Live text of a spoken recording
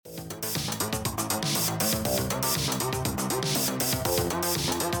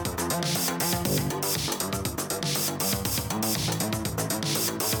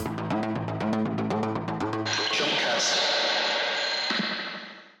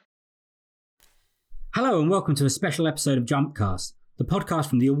Hello and welcome to a special episode of Jumpcast, the podcast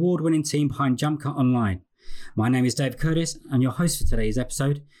from the award-winning team behind Jump Cut Online. My name is Dave Curtis, I'm your host for today's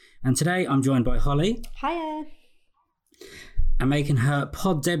episode, and today I'm joined by Holly. Hiya. And making her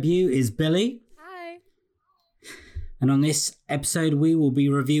pod debut is Billy. Hi. And on this episode we will be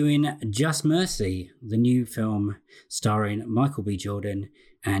reviewing Just Mercy, the new film starring Michael B. Jordan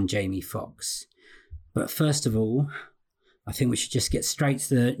and Jamie Foxx. But first of all, I think we should just get straight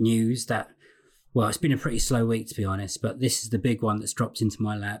to the news that, well, it's been a pretty slow week to be honest, but this is the big one that's dropped into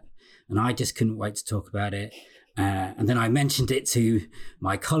my lap and I just couldn't wait to talk about it. And then I mentioned it to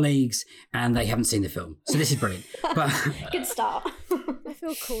my colleagues and they haven't seen the film. So this is brilliant. But Good start. I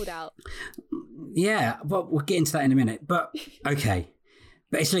feel called out. yeah, but we'll get into that in a minute. But okay.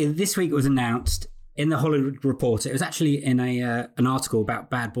 Basically, this week it was announced in the Hollywood Reporter. It was actually in an article about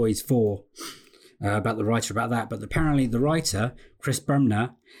Bad Boys 4, about the writer about that. But apparently the writer, Chris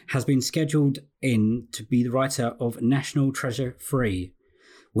Brumner, has been scheduled in to be the writer of National Treasure 3,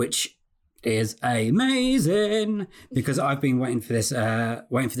 which is amazing because I've been waiting for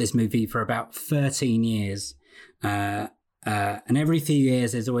this movie for about 13 years. And every few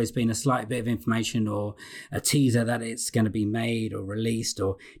years there's always been a slight bit of information or a teaser that it's going to be made or released,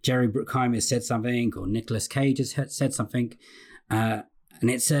 or Jerry Bruckheimer has said something or Nicolas Cage has said something. And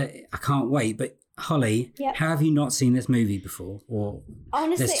it's I can't wait. But Holly, Yep. How have you not seen this movie before? Or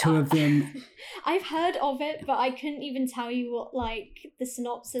Honestly, there's two of them. I've heard of it, but I couldn't even tell you what the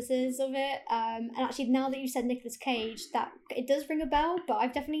synopsis is of it. And actually, now that you said Nicolas Cage, that it does ring a bell, but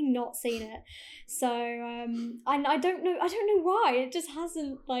I've definitely not seen it. So I don't know why it just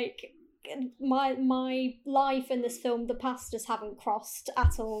hasn't my life in this film, the paths just haven't crossed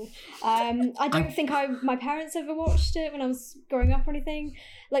at all. I don't think my parents ever watched it when I was growing up or anything.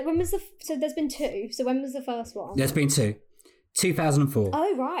 Like, when was so there's been two, so when was the first one? There's been two. 2004.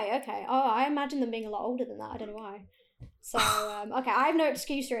 Oh, right, okay. Oh, I imagine them being a lot older than that. I don't know why. So, okay, I have no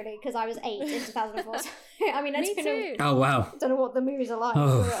excuse really, because I was 8 in 2004. So, I mean, Me too. Oh, wow. I don't know what the movies are like,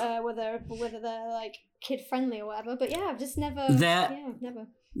 Oh. or, whether they're like kid friendly or whatever. But yeah, I've just never. Never.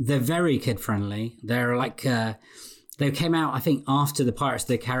 They're very kid friendly. They're like they came out, I think, after the Pirates of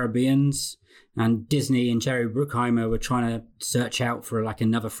the Caribbeans, and Disney and Jerry Bruckheimer were trying to search out for like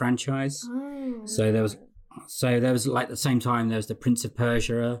another franchise. Oh. So there was like at the same time there was the Prince of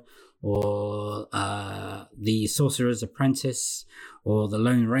Persia, or the Sorcerer's Apprentice, or the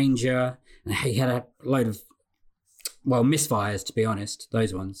Lone Ranger, and he had a load of misfires, to be honest,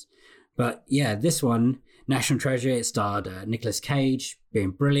 those ones. But yeah, this one, National Treasure, it starred Nicolas Cage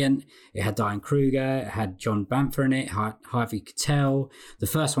being brilliant. It had Diane Kruger. It had John Bamford in it, Harvey Keitel. The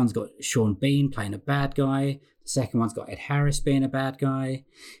first one's got Sean Bean playing a bad guy. The second one's got Ed Harris being a bad guy.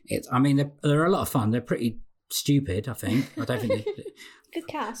 They're a lot of fun. They're pretty stupid, I think. I don't think Good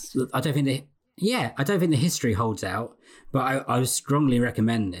cast. I don't think the history holds out, but I would strongly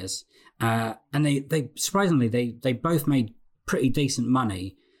recommend this. And they surprisingly they both made pretty decent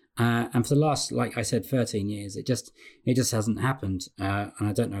money. And for the last, like I said, 13 years, it just hasn't happened, and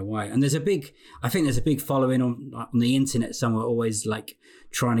I don't know why. And there's a big following on the internet somewhere, always like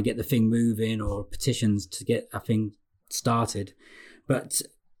trying to get the thing moving, or petitions to get a thing started. But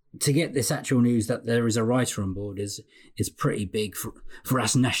to get this actual news that there is a writer on board is pretty big for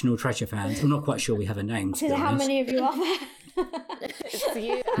us National Treasure fans. I'm not quite sure we have a name. To be How honest. many of you are there? It's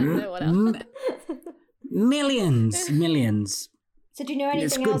you and no one else. Millions. So do you know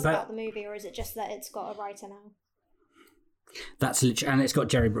anything good, else but- about the movie, or is it just that it's got a writer now? That's literally, and it's got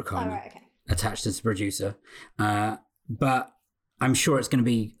Jerry Bruckheimer. Oh, right, okay. Attached as the producer, but I'm sure it's going to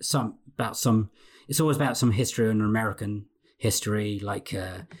be it's always about some history and American history,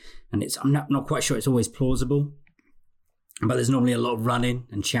 and I'm not quite sure it's always plausible, but there's normally a lot of running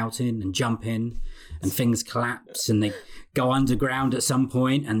and shouting and jumping, and things collapse and they go underground at some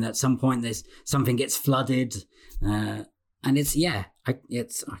point, and at some point there's something gets flooded, and it's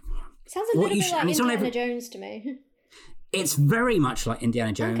Sounds a little bit like Indiana Jones to me. It's very much like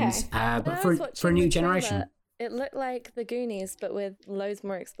Indiana Jones, Okay. but When I was for a watching new the generation. trailer, it looked like the Goonies, but with loads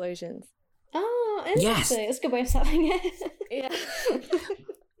more explosions. Oh, interesting. Yes. That's a good way of saying it. Yeah.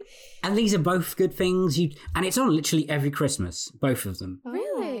 And these are both good things. And it's on literally every Christmas, both of them. Oh.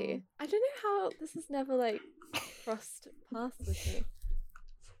 Really? I don't know how this has never crossed paths with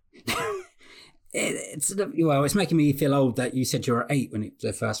me. It's making me feel old that you said you were 8 when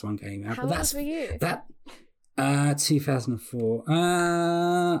the first one came out. How old were you? 2004.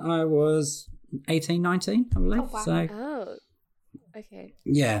 I was 18, 19, I believe. Oh, wow. So Oh, okay.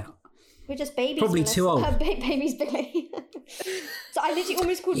 yeah. We're just babies. Probably Melissa. too old. Baby's Billy. So I literally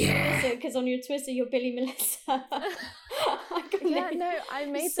almost called you Yeah. Melissa because on your Twitter you're Billy Melissa. I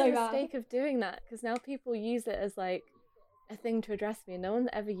made so the bad. mistake of doing that because now people use it as like a thing to address me. No one's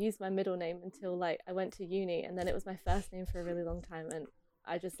ever used my middle name until like I went to uni, and then it was my first name for a really long time, and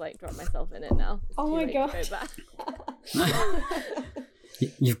I just like dropped myself in it now. It's Oh too my late God. to go back.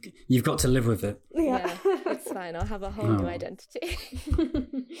 You've got to live with it. Yeah, it's fine. I'll have a whole new Oh. identity.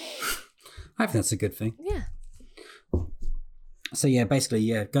 I think that's a good thing. Yeah. So yeah, basically,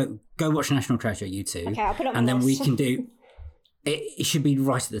 go watch National Treasure, you two. Okay, I'll put it on and my then we list. can do. It should be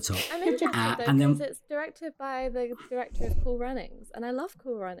right at the top. I'm interested though and then- because it's directed by the director of Cool Runnings, and I love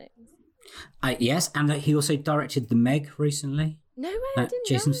Cool Runnings. Yes, and he also directed The Meg recently. No way, I didn't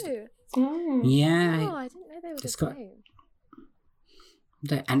Jason know. Mm. Yeah, Oh, I didn't know they were the It's got- same.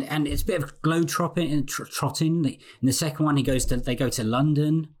 and it's a bit of globe trotting. In the second one, they go to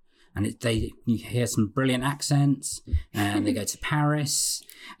London, and you hear some brilliant accents, and they go to Paris,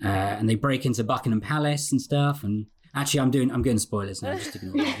 and they break into Buckingham Palace and stuff. And actually, I'm getting spoilers now. Just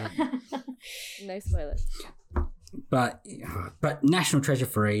ignore that. No spoilers. But National Treasure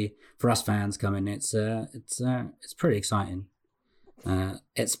 3 for us fans coming, it's pretty exciting. I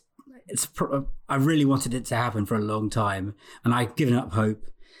really wanted it to happen for a long time, and I've given up hope,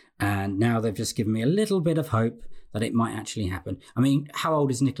 and now they've just given me a little bit of hope that it might actually happen. I mean, how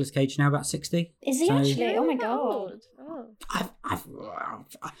old is Nicolas Cage now? About 60? Is he So- actually? Oh my Really that God. old? Oh.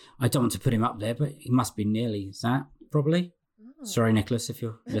 I don't want to put him up there, but he must be nearly that, probably. Oh. Sorry, Nicholas, if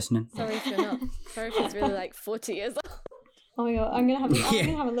you're listening. Sorry if you're not. Sorry if he's really like 40 years old. Oh my God. I'm gonna have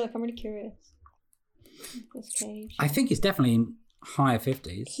Yeah. a look. I'm really curious. Nicolas Cage. I think he's definitely in higher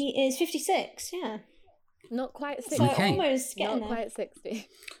 50s. He is 56. Yeah. Not quite 60. So Okay. almost getting Not there. quite 60.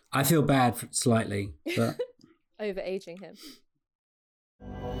 I feel bad slightly, but Overaging him.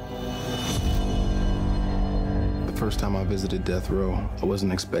 The first time I visited death row, I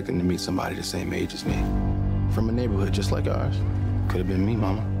wasn't expecting to meet somebody the same age as me. From a neighborhood just like ours. Could have been me,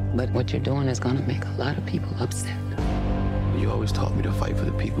 Mama. But what you're doing is gonna make a lot of people upset. You always taught me to fight for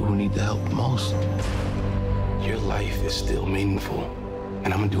the people who need the help the most. Your life is still meaningful,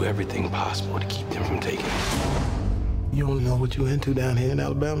 and I'm gonna do everything possible to keep them from taking it. You don't know what you're into down here in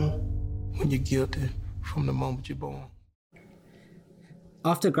Alabama when you're guilty from the moment you're born.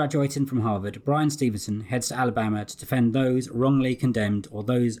 after graduating from Harvard, Brian Stevenson heads to Alabama to defend those wrongly condemned or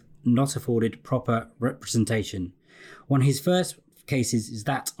those not afforded proper representation. One of his first cases is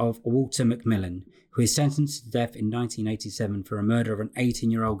that of Walter McMillan, who is sentenced to death in 1987 for a murder of an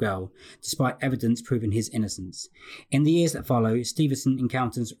 18-year-old girl, despite evidence proving his innocence. In the years that follow, Stevenson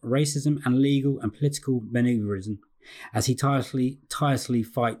encounters racism and legal and political maneuverism as he tirelessly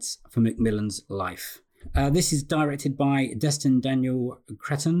fights for McMillan's life. This is directed by Destin Daniel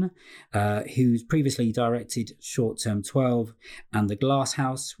Cretton, who's previously directed Short Term 12 and The Glass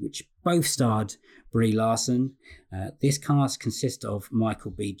House, which both starred Brie Larson. This cast consists of Michael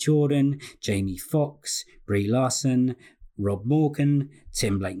B. Jordan, Jamie Foxx, Brie Larson, Rob Morgan,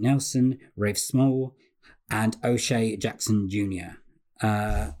 Tim Blake Nelson, Rafe Small, and O'Shea Jackson Jr.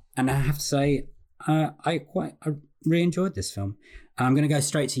 And I have to say, I really enjoyed this film. I'm going to go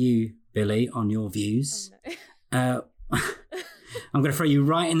straight to you, Billy, on your views. Oh, no. I'm going to throw you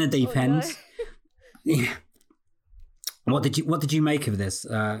right in the deep end. no. Yeah. What did you make of this?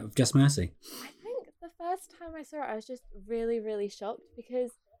 Of Just Mercy? I think the first time I saw it, I was just really, really shocked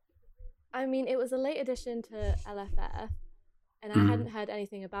because, I mean, it was a late addition to LFF, and I hadn't heard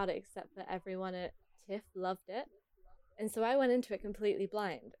anything about it except that everyone at TIFF loved it. And so I went into it completely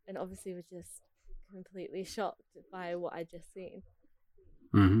blind and obviously was just completely shocked by what I'd just seen.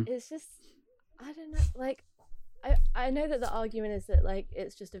 Mm-hmm. It's just, I don't know, like, I know that the argument is that, like,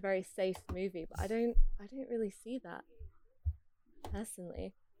 it's just a very safe movie, but I don't really see that,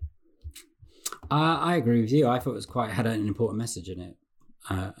 personally. I agree with you. I thought it had an important message in it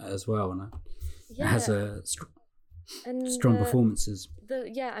as well, and it has a and strong the- performances.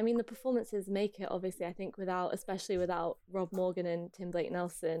 I mean, the performances make it, obviously. I think especially without Rob Morgan and Tim Blake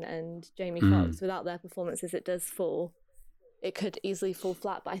Nelson and Jamie Foxx, without their performances, it could easily fall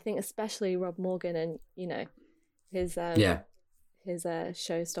flat. But I think especially Rob Morgan and, you know, his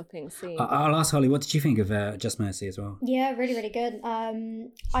show-stopping scene. I'll ask Holly, what did you think of Just Mercy as well? Yeah, really, really good.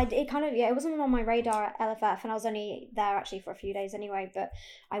 It wasn't on my radar at LFF, and I was only there actually for a few days anyway. But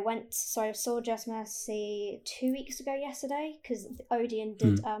I saw Just Mercy 2 weeks ago yesterday because Odeon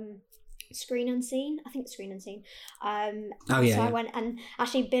did Screen Unseen. I think Screen Unseen. So I went, and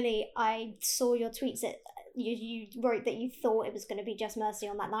actually, Billy, I saw your tweets that you wrote that you thought it was going to be Just Mercy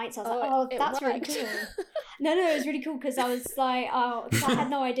on that night. So I was like, it that's really worked. cool. No, it was really cool because I was like, 'cause I had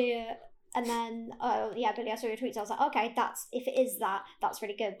no idea And then, Billy, I saw your tweets. I was like, okay, if it is that, that's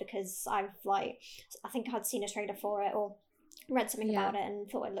really good, because I think I'd seen a trailer for it or read something about it and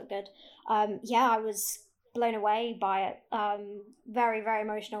thought it looked good. I was blown away by it. Very, very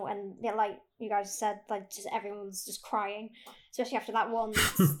emotional, and like you guys said, like just everyone's just crying, especially after that one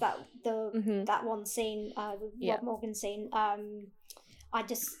that one scene, Rob Morgan scene.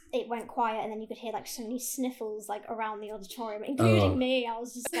 It went quiet, and then you could hear like so many sniffles like around the auditorium, including me. I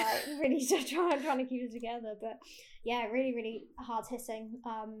was just like really trying to keep it together, but yeah, really, really hard hitting.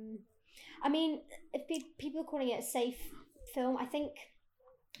 I mean, if people are calling it a safe film, I think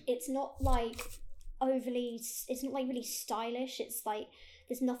it's not like it's not like really stylish. It's like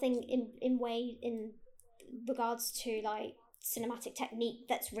there's nothing in regards to like cinematic technique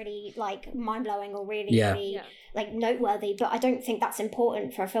that's really like mind-blowing or really like noteworthy, but I don't think that's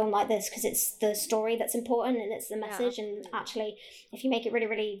important for a film like this, because it's the story that's important and it's the message. And actually, if you make it really,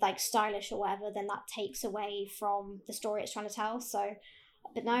 really like stylish or whatever, then that takes away from the story it's trying to tell. So,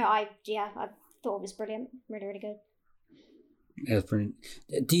 but no, I thought it was brilliant, really, really good. Yeah, it's brilliant.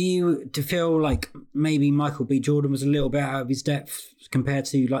 Do you feel like maybe Michael B. Jordan was a little bit out of his depth compared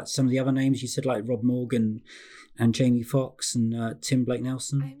to like some of the other names you said, like Rob Morgan and Jamie Foxx and Tim Blake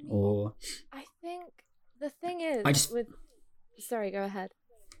Nelson? I think the thing is, sorry, go ahead.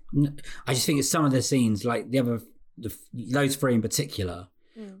 I just think it's some of the scenes, like those three in particular,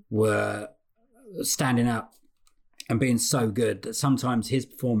 were standing up and being so good that sometimes his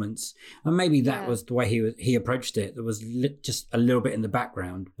performance, and maybe that was the way he approached it, there was just a little bit in the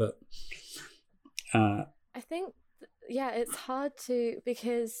background, but I think it's hard to,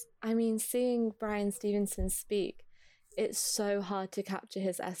 because I mean, seeing Bryan Stevenson speak, it's so hard to capture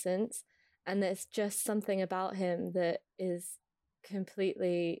his essence, and there's just something about him that is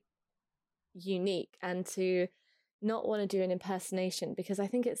completely unique, and to not want to do an impersonation, because I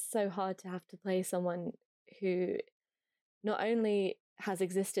think it's so hard to have to play someone who not only has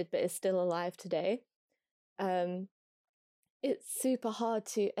existed but is still alive today. It's super hard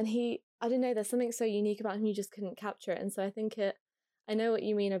to, and I don't know, there's something so unique about him, you just couldn't capture it. And so I think I know what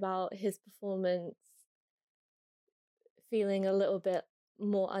you mean about his performance feeling a little bit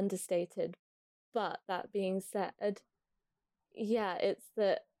more understated, but that being said, it's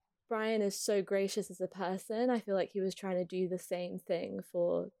that Bryan is so gracious as a person. I feel like he was trying to do the same thing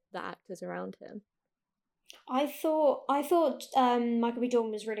for the actors around him. I thought Michael B.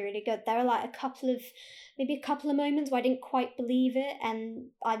 Jordan was really, really good. There were like a couple of moments where I didn't quite believe it, and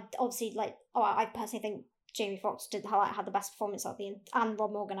I obviously I personally think Jamie Foxx had the best performance of and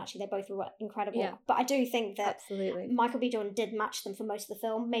Rob Morgan, actually, they both were incredible. Yeah. But I do think that Michael B. Jordan did match them for most of the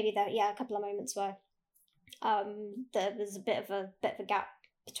film. Maybe a couple of moments where there was a bit of a gap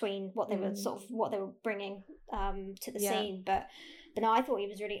between what they were bringing to the scene. But no, I thought he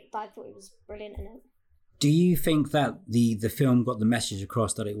was brilliant in it. Do you think that the film got the message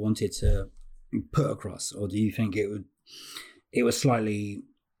across that it wanted to put across, or do you think it was slightly,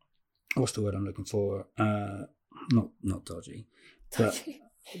 what's the word I'm looking for? Not dodgy, but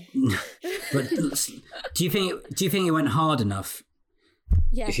but do you think it went hard enough?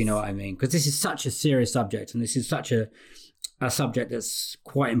 Yes. If you know what I mean, because this is such a serious subject, and this is such a subject that's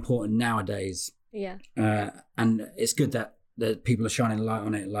quite important nowadays. Yeah. And it's good that people are shining a light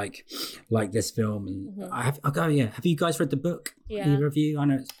on it, like this film. And have you guys read the book? Yeah. Either of you? I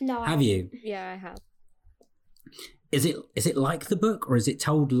know. No. Have you? Yeah, I have. Is it like the book, or is it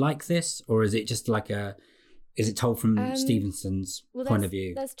told like this, or is it just is it told from Stevenson's point of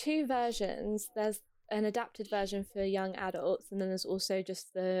view? There's two versions. There's an adapted version for young adults, and then there's also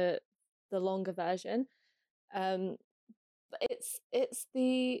just the longer version. But it's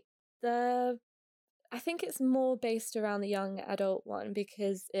the I think it's more based around the young adult one,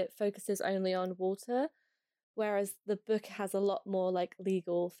 because it focuses only on Walter, whereas the book has a lot more like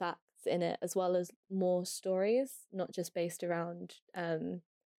legal facts in it, as well as more stories, not just based around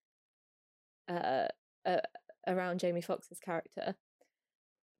around Jamie Foxx's character.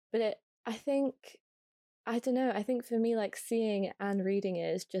 But I think for me, like, seeing and reading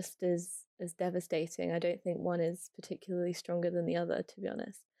it is just as devastating. I don't think one is particularly stronger than the other, to be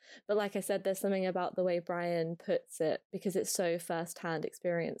honest. But like I said, there's something about the way Bryan puts it, because it's so first-hand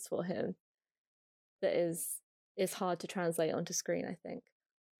experience for him, that is hard to translate onto screen, I think.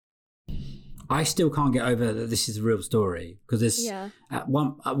 I still can't get over that this is a real story, because it's at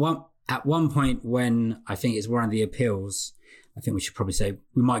one point when I think it's one of the appeals, I think we should probably say,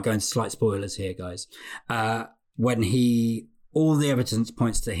 we might go into slight spoilers here, guys, when all the evidence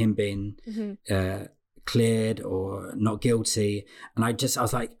points to him being cleared or not guilty, and I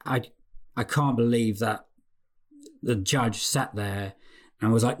was like, I can't believe that the judge sat there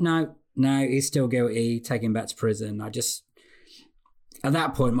and was like, no, no, he's still guilty, take him back to prison. At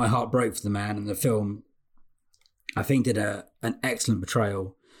that point, my heart broke for the man, and the film, I think, did an excellent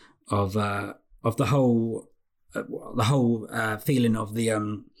portrayal of the whole feeling of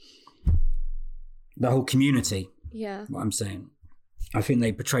the whole community. Yeah. What I'm saying, I think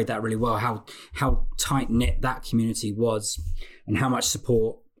they portrayed that really well. How tight knit that community was, and how much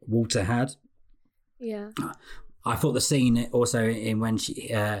support Walter had. Yeah. I thought the scene also in when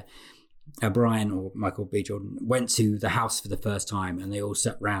Brian or Michael B. Jordan went to the house for the first time and they all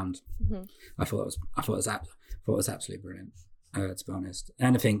sat round. Mm-hmm. I thought it was absolutely brilliant. To be honest,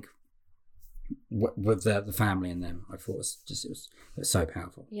 and I think with the family and them, I thought it was so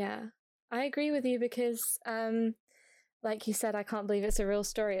powerful. Yeah, I agree with you because, like you said, I can't believe it's a real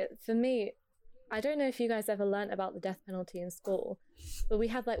story. For me, I don't know if you guys ever learnt about the death penalty in school, but we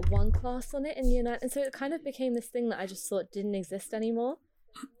had like one class on it in Year 9, and so it kind of became this thing that I just thought didn't exist anymore.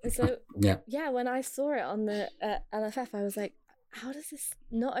 And so, yeah, when I saw it on the LFF, I was like, how does this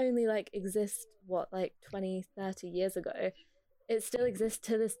not only like exist, 20, 30 years ago, it still exists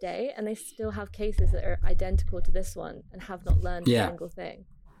to this day, and they still have cases that are identical to this one and have not learned a single thing.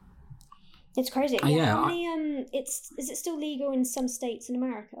 It's crazy. Yeah, is it still legal in some states in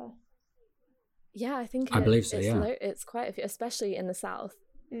America? Yeah, I think I believe so. It's quite a few, especially in the South.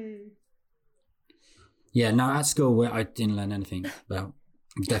 Mm. Yeah, no, at school I didn't learn anything about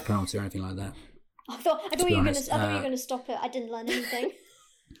death penalty or anything like that. I thought you were going to stop it. I didn't learn anything.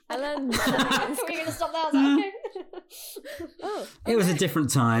 I learned. I thought you were going to stop there. I was like, okay. Oh, it was a different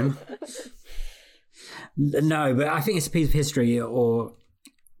time. No, but I think it's a piece of history, or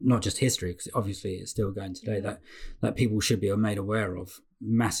not just history, because obviously it's still going today, that people should be made aware of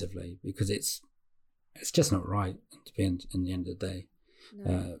massively, because it's just not right to be in the end of the day.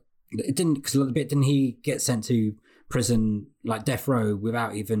 No. It didn't, because didn't he get sent to prison, like death row,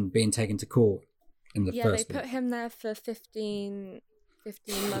 without even being taken to court in the first? Yeah, they put him there for 15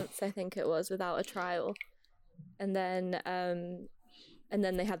 months, I think it was, without a trial, and then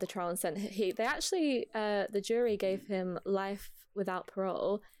they had the trial and sent the jury gave him life without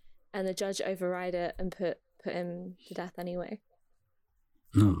parole, and the judge override it and put him to death anyway.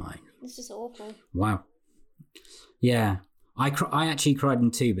 Oh my! It's just awful. Wow. Yeah, I actually cried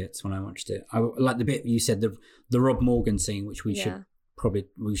in two bits when I watched it. I like the bit you said, the Rob Morgan scene, which we should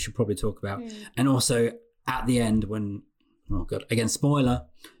probably talk about, and also at the end when, oh god, again spoiler,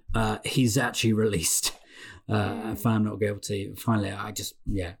 he's actually released, found not guilty. Finally, I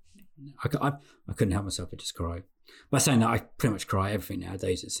couldn't help myself. I just cried. By saying that, I pretty much cry everything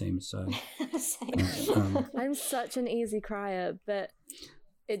nowadays, it seems. So I'm such an easy crier, but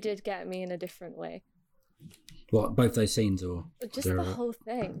it did get me in a different way. What, both those scenes, or just the whole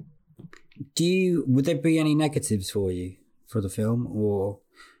thing? Would there be any negatives for you for the film, or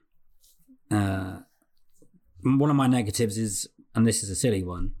one of my negatives is, and this is a silly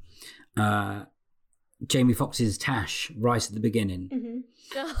one, Jamie Foxx's Tash right at the beginning. Mm-hmm.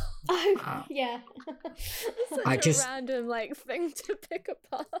 Yeah. Such a random thing to pick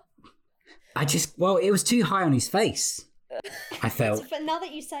apart. It was too high on his face. I felt. But now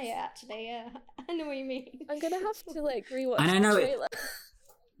that you say it, actually, yeah, I know what you mean. I'm gonna have to rewatch and I know the trailer.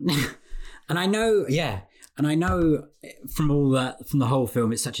 And I know from the whole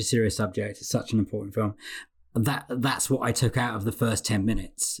film, it's such a serious subject. It's such an important film. That's what I took out of the first 10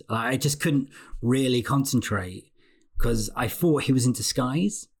 minutes. I just couldn't really concentrate because I thought he was in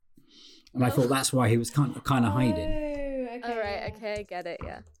disguise, and I thought that's why he was kind of hiding. Okay. All right, okay, I get it.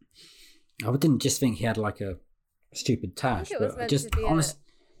 Yeah. I didn't just think he had like a stupid tash, I think it was but meant just to be honest.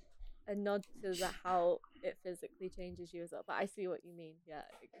 A nod to how it physically changes you as well. But I see what you mean. Yeah,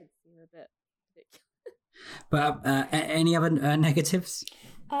 it could seem a bit ridiculous. But any other negatives?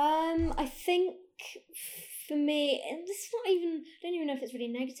 I think for me, and this is not even, I don't even know if it's really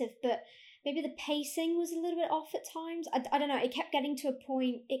negative, but maybe the pacing was a little bit off at times. I don't know, it kept getting to a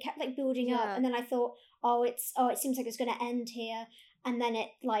point, it kept building up, and then I thought, it seems like it's going to end here, and then it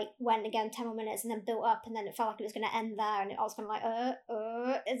went again 10 more minutes and then built up, and then it felt like it was going to end there, and I was kind of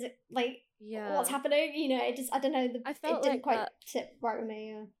is it what's happening? It just, I don't know, it didn't quite sit right with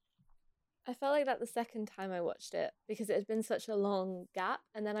me. Yeah. I felt like that the second time I watched it, because it had been such a long gap,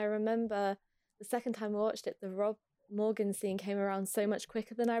 and then I remember the second time I watched it, the Rob Morgan scene came around so much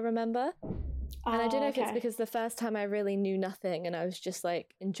quicker than I remember. And I don't know if it's because the first time I really knew nothing and I was just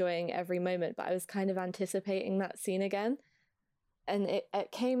enjoying every moment, but I was kind of anticipating that scene again. And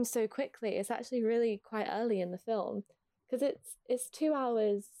it came so quickly. It's actually really quite early in the film, because it's 2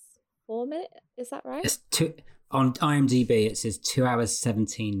 hours 4 minutes. Is that right? It's on IMDb. It says 2 hours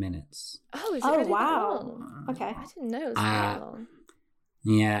 17 minutes. Oh, is it really wow. that long? Okay, I didn't know it was that long.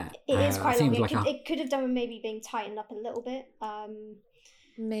 Yeah, It is I quite think long. it was like It could have done with maybe being tightened up a little bit.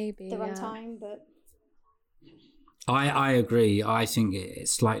 Maybe The runtime, but I agree. I think it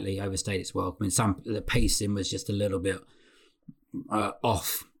slightly overstayed its welcome. The pacing was just a little bit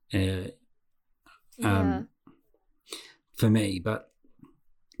off yeah. for me. But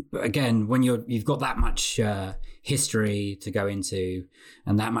again, when you've got that much history to go into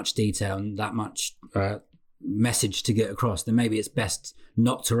and that much detail and that much message to get across, then maybe it's best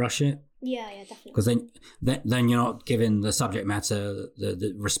not to rush it. yeah, definitely. Because then you're not giving the subject matter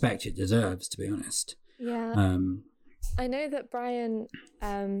the respect it deserves, to be honest. Yeah. I know that Brian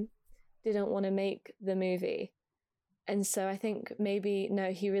didn't want to make the movie. And so I think maybe,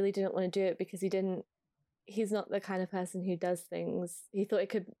 no, he really didn't want to do it because he's not the kind of person who does things. He thought it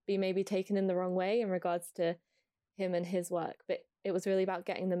could be maybe taken in the wrong way in regards to him and his work. But it was really about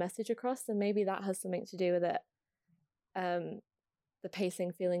getting the message across. And maybe that has something to do with it. The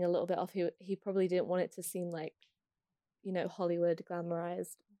pacing feeling a little bit off. He probably didn't want it to seem like, Hollywood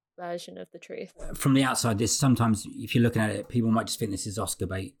glamorized version of the truth. From the outside, this sometimes, if you're looking at it, people might just think this is Oscar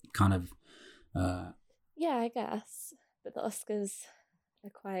bait kind of. Yeah, I guess. But the Oscars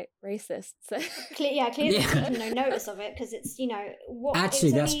are quite racist. So Clearly taken no notice of it because it's what.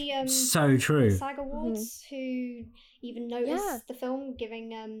 Actually, it was that's only, so true. SAG Awards who even noticed the film, giving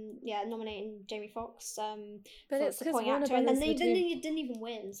nominating Jamie Foxx but for it's supporting Warner actor, and then Brothers they didn't even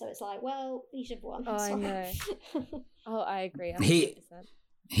win. So it's like, well, he should have won. Oh, Sorry. I know. Oh, I agree. 100%.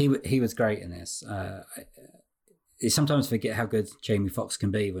 He was great in this. You sometimes forget how good Jamie Foxx can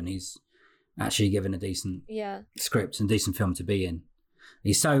be when he's actually given a decent script and decent film to be in.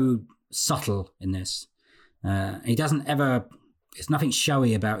 He's so subtle in this. He doesn't ever. There's nothing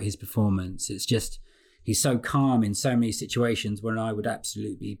showy about his performance. It's just he's so calm in so many situations when I would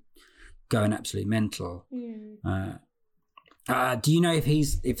absolutely be going absolutely mental. Do you know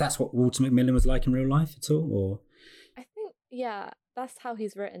if that's what Walter Macmillan was like in real life at all, or? I think that's how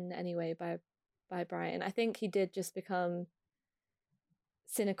he's written anyway by Brian. I think he did just become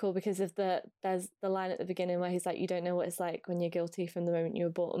cynical because of there's the line at the beginning where he's like, you don't know what it's like when you're guilty from the moment you were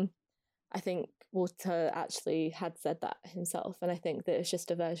born. I think Walter actually had said that himself, and I think that it's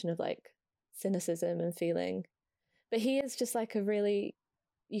just a version of like cynicism and feeling. But he is just like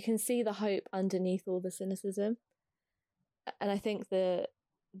you can see the hope underneath all the cynicism. And I think the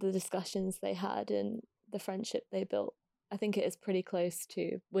discussions they had and the friendship they built, I think it is pretty close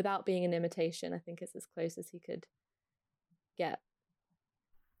to, without being an imitation, I think it's as close as he could get.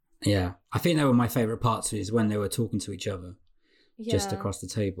 Yeah, I think they were my favourite parts is when they were talking to each other just across the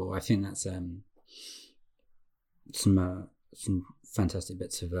table. I think that's some fantastic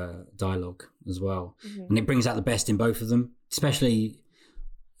bits of dialogue as well. Mm-hmm. And it brings out the best in both of them, especially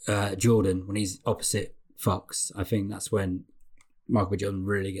Jordan when he's opposite Fox. I think that's when Michael B. Jordan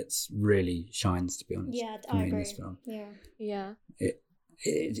really shines, to be honest. Yeah, I agree. In this film. Yeah.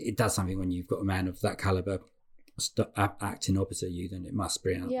 It does something when you've got a man of that caliber acting opposite you, then it must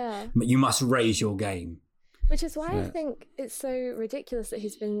bring out. Yeah. You must raise your game. Which is why I think it's so ridiculous that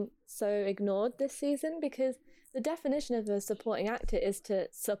he's been so ignored this season, because the definition of a supporting actor is to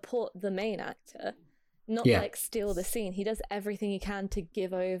support the main actor, not like steal the scene. He does everything he can to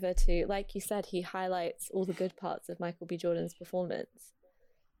give over to, like you said, he highlights all the good parts of Michael B. Jordan's performance.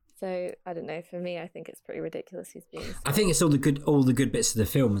 So I don't know. For me, I think it's pretty ridiculous he's being. I think it's all the good bits of the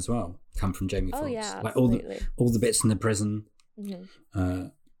film as well come from Jamie Foxx. Oh yeah, like absolutely. all the bits in the prison. Mm-hmm.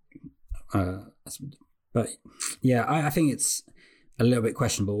 But yeah, I think it's a little bit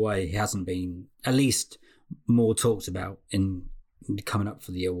questionable why he hasn't been at least more talked about in coming up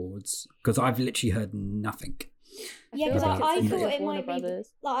for the awards, because I've literally heard nothing. Yeah, because I thought it Warner might be Brothers.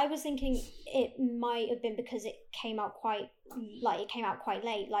 like, I was thinking it might have been because it came out quite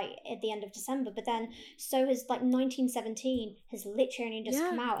late, like at the end of December. But then so has like 1917 has literally only just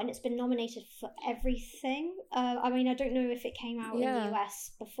come out, and it's been nominated for everything. I mean, I don't know if it came out in the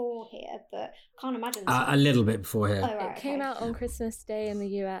US before here, but can't imagine. A little bit before here. Oh, right, it came out on Christmas Day in the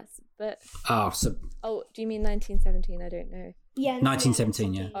US, but do you mean 1917? I don't know. Yeah,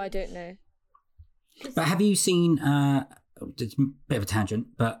 1917. Yeah. Oh, I don't know. But have you seen? It's a bit of a tangent,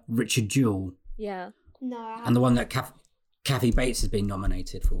 but Richard Jewell. Yeah. No. And the one that Kathy Bates has been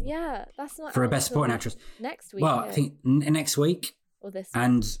nominated for. Yeah, that's not for a Best Supporting Actress next week. Well, I think next week. Or this.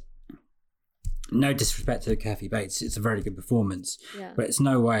 And no disrespect to Kathy Bates, it's a very good performance. Yeah. But it's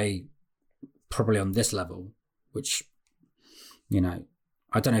no way probably on this level, which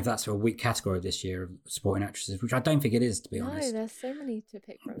I don't know if that's a weak category this year of supporting actresses, which I don't think it is, to be honest. No, there's so many to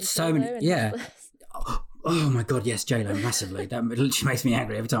pick from. So many, yeah. Oh my God, yes, J-Lo, massively. That literally makes me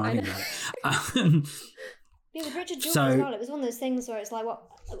angry every time I think about it. Yeah, with Richard Jewell So- as well, it was one of those things where it's like, what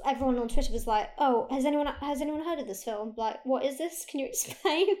everyone on Twitter was like, "Oh, has anyone heard of this film? Like, what is this? Can you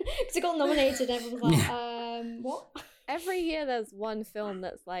explain?" Because it got nominated, and everyone was like, "What?" Every year there's one film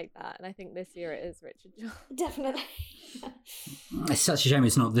that's like that, and I think this year it is Richard Jewell. Definitely. It's such a shame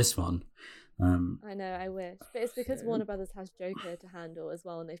it's not this one. I know, I wish. But it's because Warner Brothers has Joker to handle as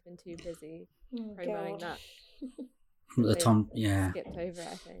well, and they've been too busy Oh, promoting God. that. The They Tom, yeah. Skipped over it,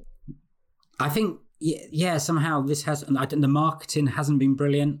 I think. I think, yeah, somehow this has, the marketing hasn't been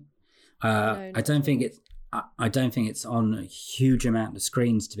brilliant. No, I don't think it's on a huge amount of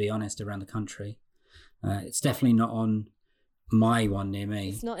screens, to be honest, around the country. It's definitely not on my one near me.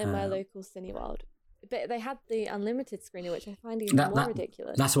 It's not in my local Cineworld. But they had the unlimited screening, which I find even more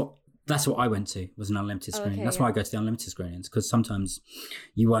ridiculous. That's what I went to, was an unlimited screening. okay, That's yeah. why I go to the unlimited screenings, because sometimes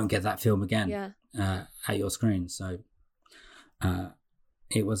you won't get that film again Yeah. at your screen. So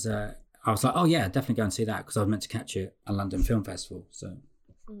it was, I was like, oh yeah, definitely go and see that, because I was meant to catch it at London Film Festival. So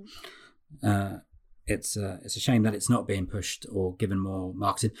it's a shame that it's not being pushed or given more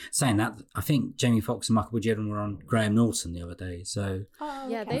marketing. Saying that, I think Jamie Foxx and Michael B. Jordan were on Graham Norton the other day. So Oh,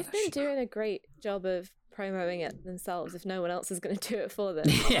 Yeah, okay. they've been doing a great job of promoting it themselves if no one else is going to do it for them.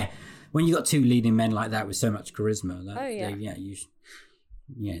 yeah, when you got two leading men like that with so much charisma, that, Oh,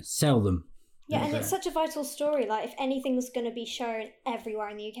 yeah. sell them. Yeah, and it's such a vital story. Like, if anything's going to be shown everywhere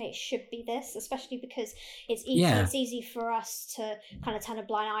in the UK, it should be this, especially because it's easy. Yeah. It's easy for us to kind of turn a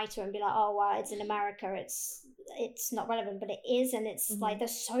blind eye to it and be like, "Oh, well, it's in America. It's not relevant," but it is, and it's like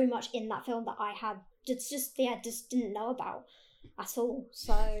there's so much in that film that I had just didn't know about at all.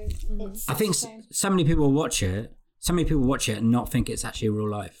 So it's. I think it's a shame. so many people watch it. So many people watch it and not think it's actually real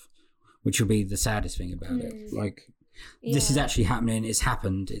life, which will be the saddest thing about it. Like, this is actually happening. It's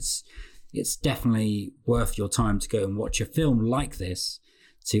happened. It's definitely worth your time to go and watch a film like this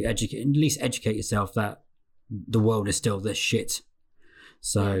to at least educate yourself that the world is still this shit.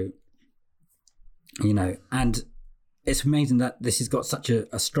 So, and it's amazing that this has got such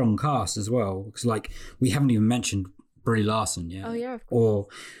a strong cast as well. Because, like, we haven't even mentioned Brie Larson yet. Oh, yeah, of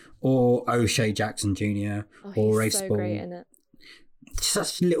course. Or O'Shea Jackson Jr. Oh, or he's Race so Ball. great in it.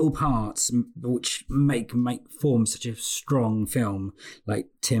 Such little parts which form such a strong film. Like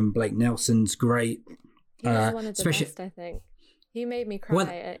Tim Blake Nelson's great. He's one of the especially- best, I think. He made me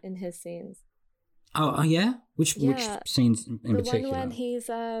cry in his scenes. Oh yeah? Which scenes in The particular? one when he's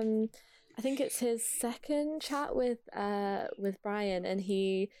I think it's his second chat with Brian, and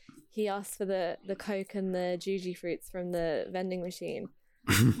he asked for the Coke and the Juji fruits from the vending machine.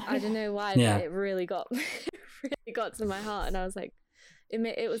 I don't know why, Yeah. but it really got to my heart, and I was like,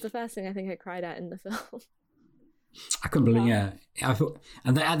 it was the first thing I think I cried at in the film. I couldn't believe. Yeah, I thought,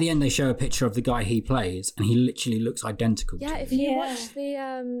 and at the end they show a picture of the guy he plays, and he literally looks identical. Yeah, to if him. you watch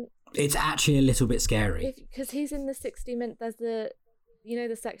the It's actually a little bit scary. because he's in the 60-minute. There's the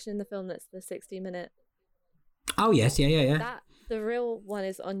section in the film that's the 60-minute. Oh yes, yeah. That the real one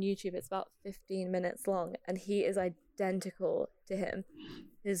is on YouTube. It's about 15 minutes long, and he is identical to him.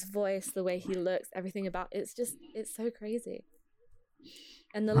 His voice, the way he looks, everything about it's so crazy.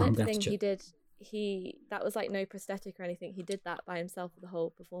 And the lip thing he did, that was like no prosthetic or anything. He did that by himself for the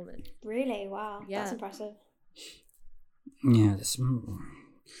whole performance. Really? Wow. Yeah. That's impressive. Yeah, it's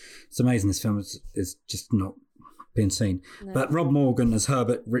amazing. This film is just not being seen. No. But Rob Morgan as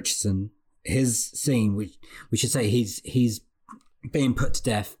Herbert Richardson, his scene, we should say he's being put to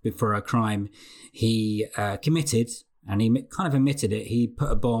death for a crime he committed, and he kind of admitted it. He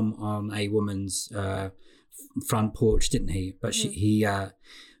put a bomb on a woman's front porch, didn't he? But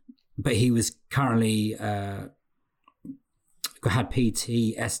but he was currently had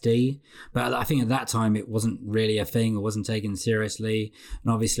PTSD, but I think at that time it wasn't really a thing, or wasn't taken seriously.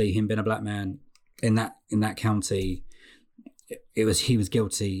 And obviously, him being a black man in that county, he was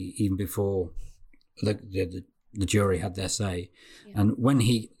guilty even before the jury had their say. Yeah. And when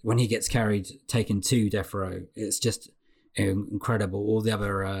he gets taken to death row, it's just incredible. All the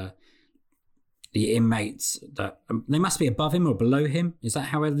other the inmates, that they must be above him or below him. Is that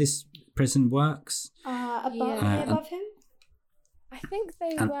how this prison works? Above him? I think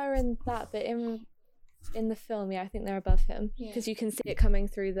they were in that, but in the film, I think they're above him, because you can see it coming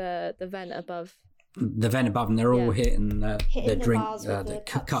through the vent above. The vent above, and they're all hitting the drink, bars the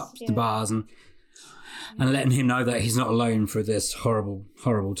cups, cups, the bars, and letting him know that he's not alone through this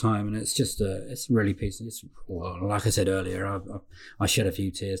horrible time. And it's just it's really peaceful. Like I said earlier, I shed a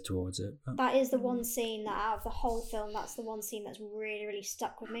few tears towards it. But. That is the one scene that out of the whole film, that's the one scene that's really, really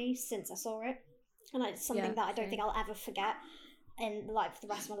stuck with me since I saw it, and it's something that I don't think I'll ever forget in like for the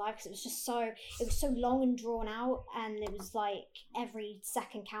rest of my life, because it was so long and drawn out, and it was like every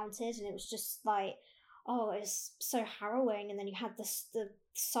second counted, and it was just like, oh, it's so harrowing. And then you had the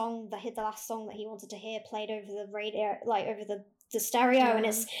song that hit the last song that he wanted to hear played over the radio, like over the stereo, and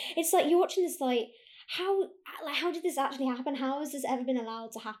it's like you're watching this like how did this actually happen? How has this ever been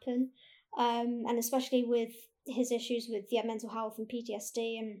allowed to happen? And especially with his issues with mental health and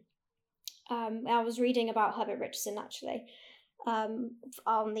PTSD. And I was reading about Herbert Richardson actually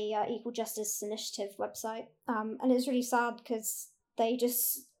on the Equal Justice Initiative website, and it's really sad because they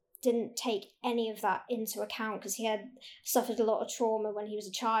just didn't take any of that into account, because he had suffered a lot of trauma when he was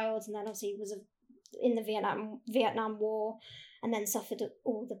a child, and then obviously he was in the Vietnam War, and then suffered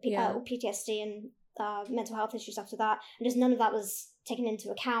all the PTSD and mental health issues after that, and just none of that was taken into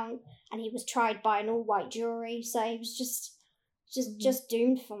account, and he was tried by an all-white jury, so he was just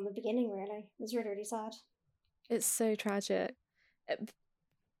doomed from the beginning. Really, it was really, really sad. It's so tragic.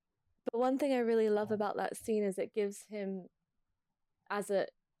 But one thing I really love about that scene is it gives him, as a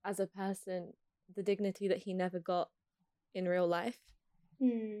person, the dignity that he never got in real life.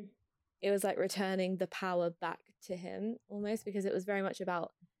 It was like returning the power back to him almost, because it was very much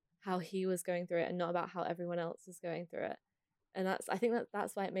about how he was going through it and not about how everyone else was going through it. And I think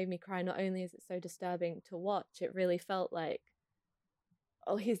that's why it made me cry. Not only is it so disturbing to watch, it really felt like,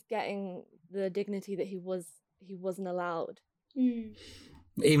 oh, he's getting the dignity that he wasn't allowed.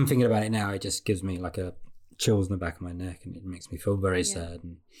 Even thinking about it now, it just gives me like a chills in the back of my neck, and it makes me feel very sad.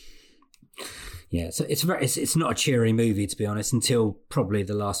 And so it's not a cheery movie, to be honest, until probably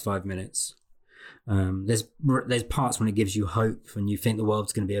the last 5 minutes. There's parts when it gives you hope and you think the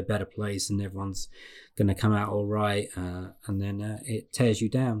world's going to be a better place and everyone's going to come out all right, and then it tears you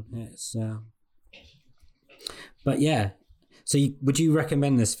down. But yeah, so would you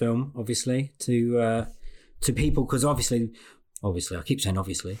recommend this film, obviously, to people? Because obviously I keep saying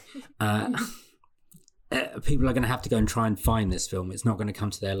obviously, people are going to have to go and try and find this film. It's not going to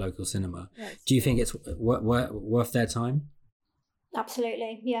come to their local cinema. Do you think it's worth their time?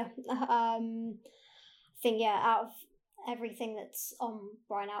 Absolutely, yeah. I think, out of everything that's on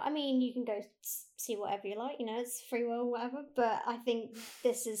right now, I mean, you can go see whatever you like, it's free will, whatever, but I think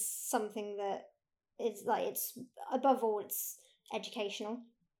this is something that is like, it's above all, it's educational,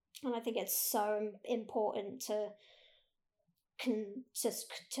 and I think it's so important to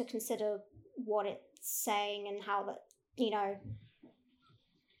consider what it's saying and how that,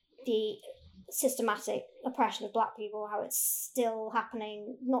 the systematic oppression of Black people, how it's still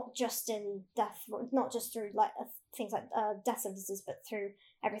happening, not just in death, not just through like things like death sentences, but through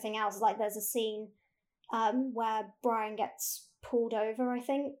everything else. Like there's a scene where Brian gets pulled over, I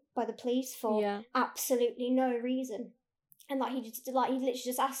think, by the police for absolutely no reason, and like he literally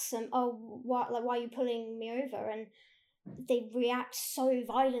just asks them, "Oh, why are you pulling me over?" And they react so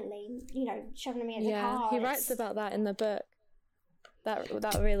violently, shoving me in the car. He writes about that in the book.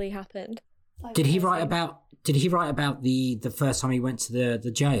 That really happened. Did he write about the first time he went to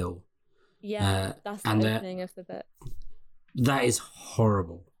the jail? Yeah, that's the opening of the book. That is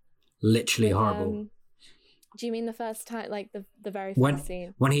horrible. Literally horrible. Do you mean the first time, like the very first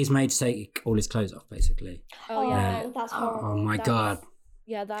scene? When he's made to take all his clothes off, basically. Oh yeah, that's horrible. Oh my God.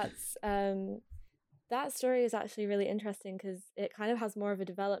 Yeah, that's that story is actually really interesting because it kind of has more of a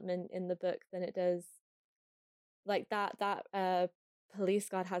development in the book than it does. Like that police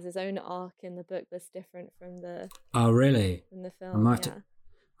guard has his own arc in the book that's different from the. Oh really? In the film,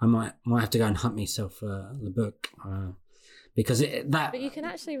 I might have to go and hunt myself the book because that. But you can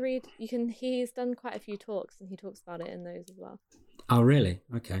actually read. He's done quite a few talks, and he talks about it in those as well. Oh really?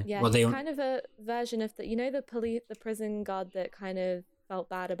 Okay. Yeah, well, kind of a version of the prison guard that kind of felt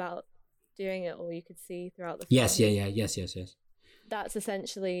bad about doing it, or you could see throughout the film. Yes. That's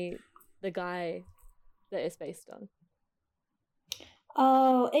essentially the guy that it's based on.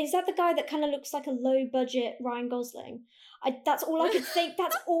 Oh, is that the guy that kind of looks like a low-budget Ryan Gosling? That's all I could think.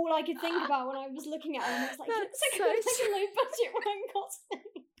 That's all I could think about when I was looking at him. I was like, he looks like a low-budget Ryan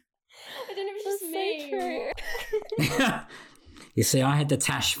Gosling. I don't know if it's just me. So true. You see, I had the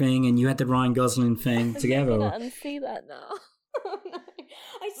Tash thing, and you had the Ryan Gosling thing together. I'm gonna unsee that now. Oh, no.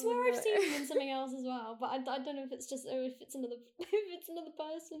 I swear I've seen him in something else as well, but I don't know if it's just if it's another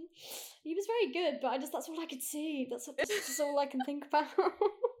person. He was very good, but that's all I could see. That's all I can think about.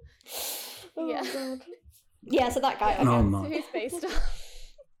 God. Yeah, so that guy. Okay. Oh my. So who's based on?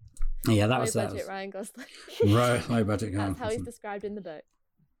 Yeah, that was Ryan Gosling. Right, low budget. That's how he's described in the book.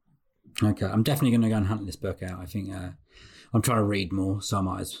 Okay, I'm definitely going to go and hunt this book out. I think I'm trying to read more, so I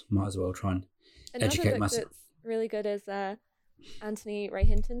might as well try and educate myself. That's really good is Anthony Ray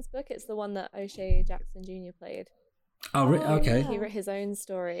Hinton's book. It's the one that O'Shea Jackson Jr. played. Oh, okay. He wrote his own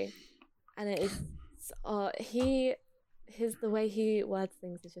story, and it is the way he words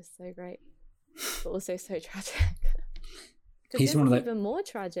things is just so great. but also so tragic. He's one of the even more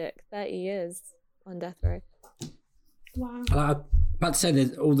tragic. 30 years on death row. Wow. I'm about to say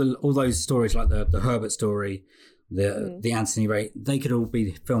that all those stories, like the Herbert story, the Anthony Ray, they could all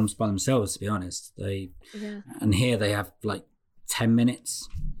be films by themselves. To be honest, and here they have like 10 minutes,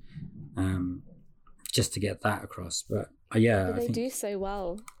 just to get that across. But But they do so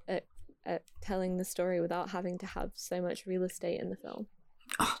well at telling the story without having to have so much real estate in the film.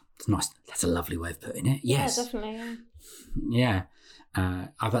 Oh, that's nice. That's a lovely way of putting it. Yes, Yeah, definitely. Yeah. I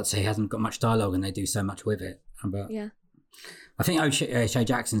was about to say he hasn't got much dialogue, and they do so much with it. But yeah, I think O'Shea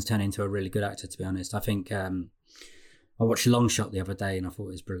Jackson's turned into a really good actor. To be honest, I think I watched Long Shot the other day, and I thought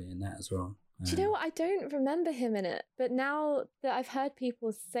he was brilliant in that as well. Do you know what? I don't remember him in it, but now that I've heard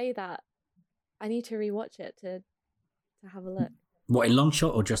people say that, I need to rewatch it to have a look. What, in Long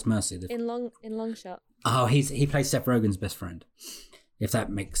Shot or Just Mercy? In Long Shot. Oh, he plays Seth Rogen's best friend. If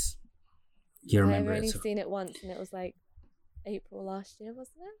that makes you remember I've only it. seen it once, and it was like April last year,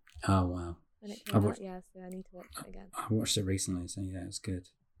 wasn't it? Oh wow! When it came out, yeah. So I need to watch it again. I watched it recently, so yeah, it's good.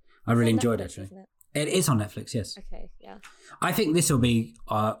 I really enjoyed it, actually. Isn't it? It is on Netflix, yes. Okay, yeah. I think this will be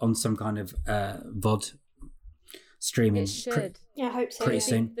on some kind of VOD streaming. It should. Yeah, I hope so. Pretty yeah.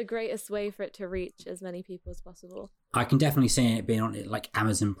 soon. The greatest way for it to reach as many people as possible. I can definitely see it being on like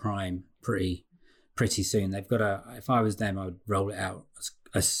Amazon Prime pretty soon. They've got if I was them, I would roll it out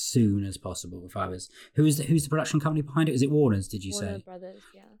as soon as possible. If I was, who's the production company behind it? Is it Warner's? Did you Warner say? Brothers,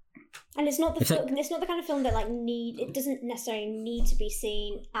 yeah. And it's not it's not the kind of film that it doesn't necessarily need to be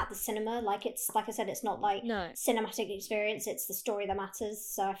seen at the cinema. Like I said, it's not like cinematic experience, it's the story that matters.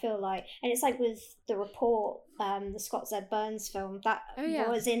 So I feel like, and it's like with The Report, the Scott Z. Burns film, that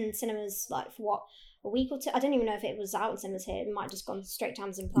was in cinemas like for what, a week or two? I don't even know if it was out in cinemas here. It might have just gone straight to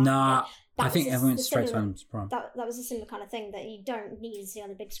Amazon Prime. No, I think it went straight to Amazon Prime. That was a similar kind of thing that you don't need to see on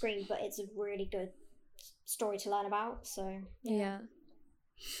the big screen, but it's a really good story to learn about. So yeah.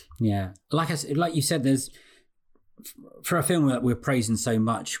 Like you said, there's for a film that we're praising so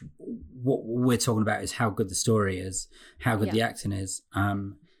much, what we're talking about is how good the story is, how good the acting is.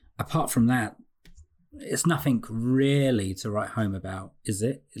 Apart from that, it's nothing really to write home about, is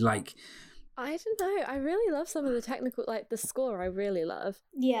it? Like, I don't know. I really love some of the technical, like the score. I really love.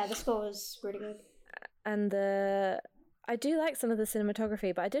 Yeah, the score is really good. And I do like some of the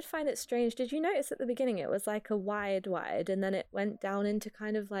cinematography, but I did find it strange. Did you notice at the beginning it was like a wide, and then it went down into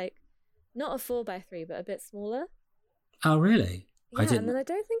kind of like not a 4:3, but a bit smaller? Oh, really? Yeah, I didn't. And then I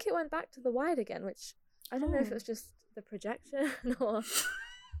don't think it went back to the wide again, which I don't know if it was just the projection or.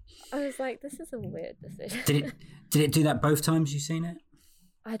 I was like, this is a weird decision. Did it do that both times you've seen it?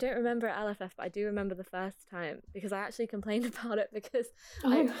 I don't remember at LFF, but I do remember the first time because I actually complained about it because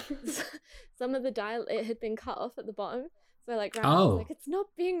some of the dial, it had been cut off at the bottom. So I was like, it's not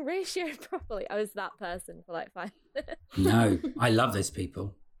being ratioed properly. I was that person for like 5 minutes. No, I love those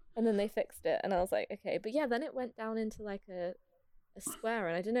people. And then they fixed it and I was like, okay. But yeah, then it went down into like a square.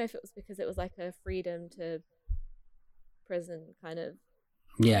 And I don't know if it was because it was like a freedom to prison kind of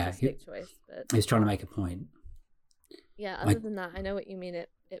choice. But he was trying to make a point. Yeah, other than that, I know what you mean.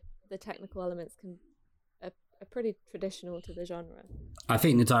 The technical elements are pretty traditional to the genre. I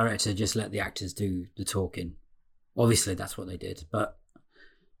think the director just let the actors do the talking. Obviously, that's what they did, but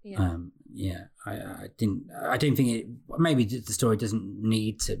I didn't think it. Maybe the story doesn't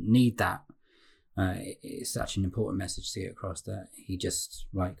need that. It's such an important message to get across that he just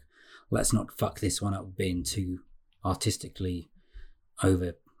like, let's not fuck this one up being too artistically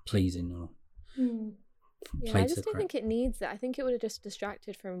over pleasing or. Yeah, I just don't think it needs it. I think it would have just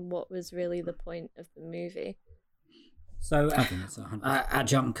distracted from what was really the point of the movie. So at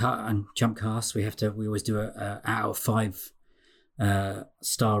Jump Cast, we always do a out of 5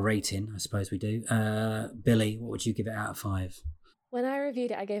 star rating. I suppose we do. Billy, what would you give it out of 5? When I reviewed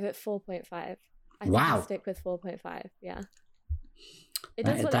it, I gave it 4.5. I think I'll stick with 4.5. Yeah, it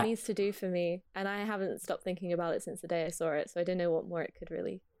does what it needs to do for me, and I haven't stopped thinking about it since the day I saw it. So I don't know what more it could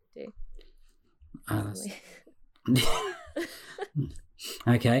really do.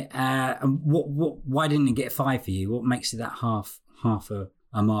 Okay. Why didn't it get 5 for you? What makes it that half a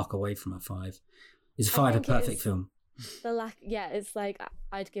mark away from a 5? Is 5 a perfect film? It's like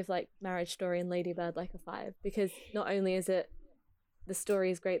I'd give like Marriage Story and Lady Bird like a 5 because not only is it the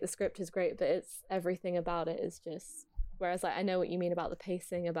story is great, the script is great, but it's everything about it is just. Whereas like I know what you mean about the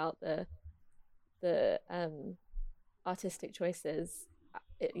pacing, about the artistic choices.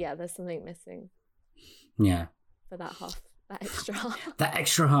 There's something missing. Yeah. For that extra half. That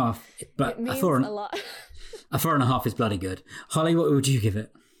extra half, but it means a lot. A 4.5 is bloody good. Holly, what would you give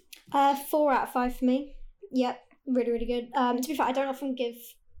it? 4 out of 5 for me. Yep, really, really good. To be fair, I don't often give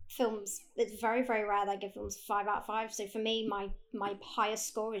films, it's very, very rare that I give films 5 out of 5. So for me, my highest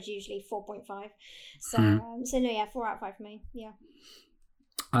score is usually 4.5. So, so no, yeah, 4 out of 5 for me. Yeah.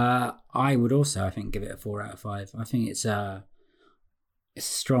 I would also, I think, give it a 4 out of 5. I think it's a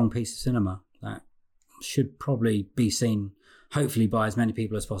strong piece of cinema that should probably be seen, hopefully, by as many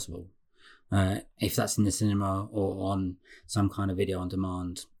people as possible. If that's in the cinema or on some kind of video on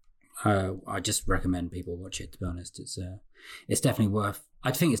demand, I just recommend people watch it. To be honest, it's definitely worth.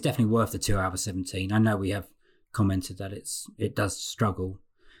 I think it's definitely worth the 2 hours 17. I know we have commented that it does struggle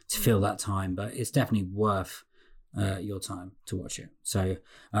to fill that time, but it's definitely worth your time to watch it. So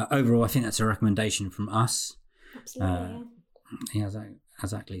overall, I think that's a recommendation from us. Absolutely. Yeah,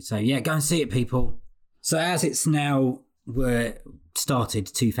 exactly. So yeah, go and see it, people. So as it's now, we're started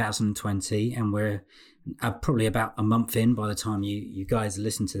 2020, and we're probably about a month in by the time you guys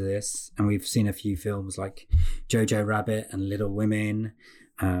listen to this, and we've seen a few films like Jojo Rabbit and Little Women.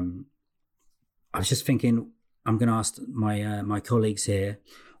 I was just thinking, I'm going to ask my colleagues here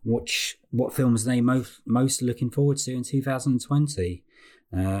what films are they most looking forward to in 2020.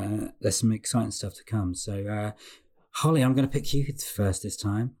 There's some exciting stuff to come. So Holly, I'm going to pick you first this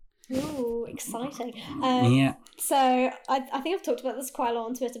time. Ooh, exciting. Yeah. So I think I've talked about this quite a lot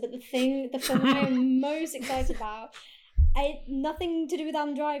on Twitter, but the film I am most excited about, nothing to do with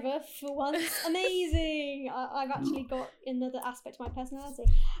Adam Driver for once. Amazing. I've actually got another aspect to my personality.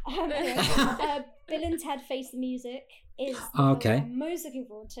 Anyway, Bill and Ted Face the Music is the film I'm most looking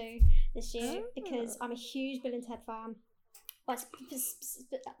forward to this year, because I'm a huge Bill and Ted fan. But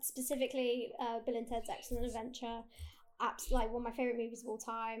specifically Bill and Ted's Excellent Adventure. Like one of my favourite movies of all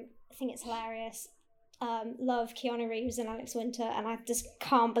time. I think it's hilarious. Love Keanu Reeves and Alex Winter, and I just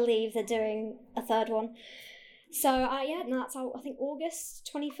can't believe they're doing a third one. So yeah, and that's out, I think,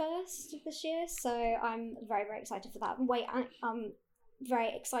 August 21st of this year. So I'm very, very excited for that. I'm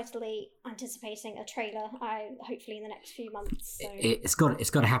very excitedly anticipating a trailer. Hopefully in the next few months. So. It's got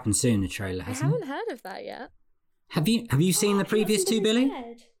to happen soon. The trailer, hasn't it? I haven't heard of that yet. Have you seen the previous two, Billy?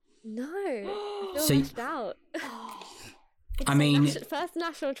 No, I feel So left out. I mean, first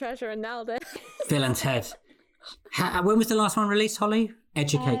National Treasure and now this. Bill and Ted. When was the last one released, Holly?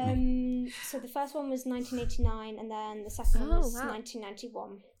 Educate me. So the first one was 1989, and then the second one was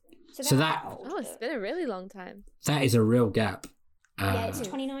 1991. So that it's been a really long time. That is a real gap. Yeah, it's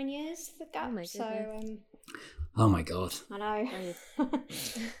 29 years, the gap. Oh my goodness. Oh my god. I know.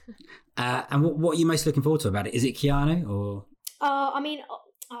 And what are you most looking forward to about it? Is it Keanu or? I mean,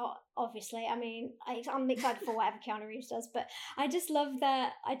 obviously. I mean, I'm excited for whatever Keanu Reeves does, but I just love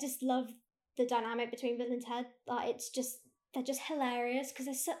the dynamic between Bill and Ted. They're just hilarious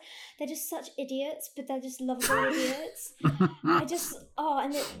because they're just such idiots, but they're just lovable idiots. And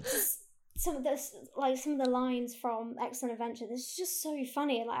some of the lines from Excellent Adventure, it's just so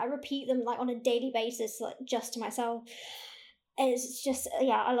funny. Like I repeat them like on a daily basis, like just to myself. It's just,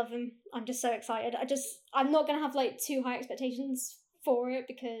 yeah, I love them. I'm just so excited. I'm not gonna have like too high expectations for it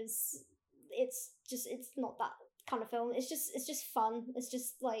because it's not that kind of film. It's just fun. It's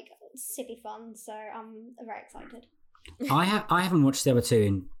just like silly fun. So I'm very excited. I haven't watched the other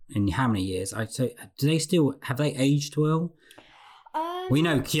two in how many years? Have they aged well? We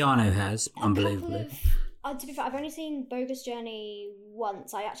know Keanu has, unbelievably. To be fair, I've only seen Bogus Journey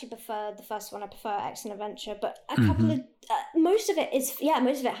once. I actually prefer the first one. I prefer Excellent Adventure, but a couple of most of it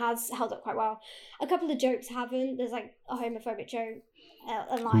has held up quite well. A couple of jokes haven't. There's like a homophobic joke,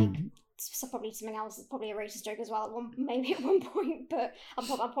 and like probably something else. Probably a racist joke as well. At one point, but I'm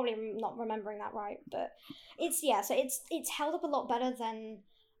probably not remembering that right. But it's held up a lot better than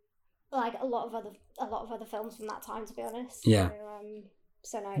like a lot of other films from that time, to be honest. Yeah.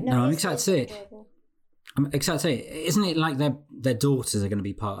 So I'm excited to see it. Enjoyable. I'm excited to see it. Isn't it like their daughters are going to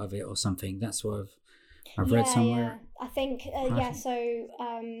be part of it or something? That's what I've read somewhere. Yeah. I think So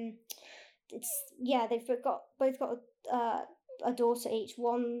they've both got a daughter each.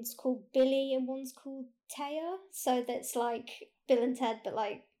 One's called Billy and one's called Taya. So that's like Bill and Ted, but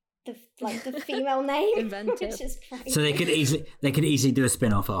like the female name, inventive. Which is crazy. So they could easily do a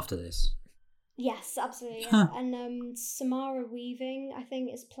spin-off after this. Yes, absolutely. Yeah. And Samara Weaving, I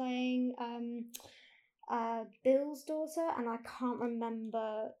think, is playing Bill's daughter, and I can't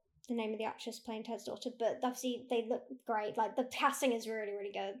remember the name of the actress playing Ted's daughter, but obviously they look great. Like the casting is really,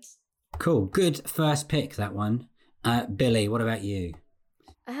 really good. Cool, good first pick, that one. Billy, what about you?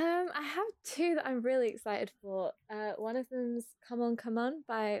 I have two that I'm really excited for. One of them's Come On, Come On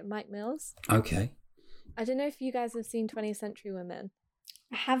by Mike Mills. Okay. I don't know if you guys have seen 20th Century Women.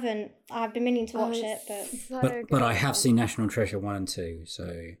 I haven't. I've been meaning to watch it, but I have seen National Treasure 1 and 2,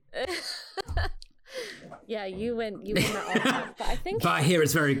 so... Yeah, you win that argument. But I think But I hear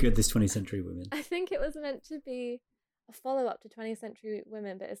it's very good, this 20th Century Women. I think it was meant to be a follow-up to 20th Century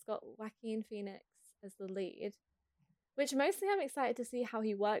Women, but it's got Joaquin Phoenix as the lead, which mostly I'm excited to see how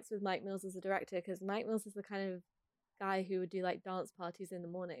he works with Mike Mills as a director, because Mike Mills is the kind of guy who would do like dance parties in the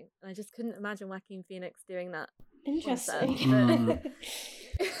morning, and I just couldn't imagine Joaquin Phoenix doing that. Interesting.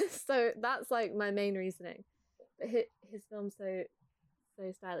 So that's like my main reasoning. But his film's so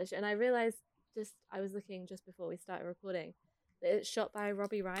stylish, and I realized I was looking just before we started recording that it's shot by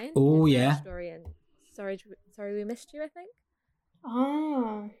Robbie Ryan. Oh yeah. Story and sorry we missed you, I think.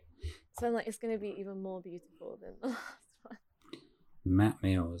 Ah. So I'm like, it's going to be even more beautiful than the last one. Matt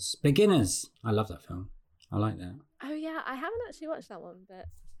Mills, Beginners. I love that film. I like that. Oh yeah, I haven't actually watched that one, but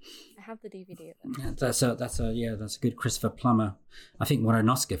I have the DVD of it. Yeah, that's a good Christopher Plummer. I think won an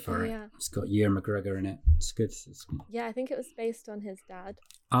Oscar for it. Yeah. It's got Ewan McGregor in it. It's good. Yeah, I think it was based on his dad.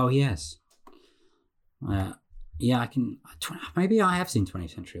 Oh yes. Yeah, maybe I have seen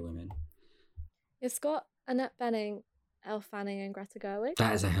 20th Century Women. It's got Annette Bening, Elle Fanning, and Greta Gerwig.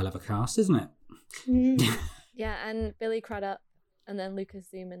 That is a hell of a cast, isn't it? Yeah, and Billy Crudup, and then Lucas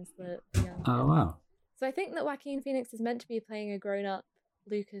Zuman's the young. Oh wow. So I think that Joaquin Phoenix is meant to be playing a grown-up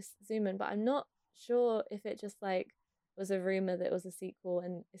Lucas Zuman, but I'm not sure if it just like was a rumor that it was a sequel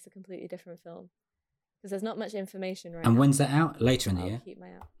and it's a completely different film, because there's not much information right now. And when's that out? Later in the year? Keep my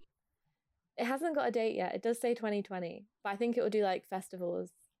eye out. It hasn't got a date yet. It does say 2020, but I think it will do like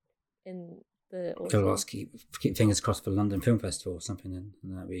festivals in the autumn. So let's keep fingers crossed for London Film Festival or something then.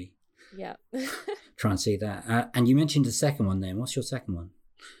 And that'd be... Yeah. Try and see that. And you mentioned the second one then. What's your second one?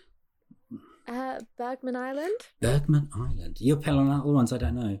 Bergman Island. Bergman Island. You're playing on other ones I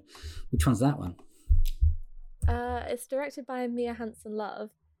don't know. Which one's that one? It's directed by Mia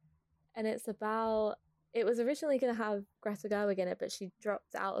Hansen-Løve, and it's about... It was originally going to have Greta Gerwig in it, but she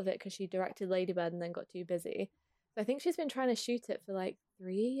dropped out of it because she directed Lady Bird and then got too busy. So I think she's been trying to shoot it for like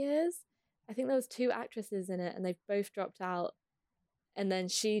 3 years. I think there was 2 actresses in it and they've both dropped out. And then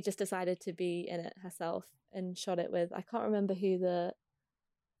she just decided to be in it herself and shot it with... I can't remember who the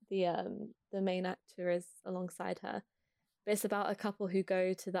main actor is alongside her. But it's about a couple who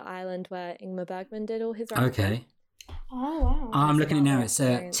go to the island where Ingmar Bergman did all his writing. Okay. Oh wow. I'm looking at it now.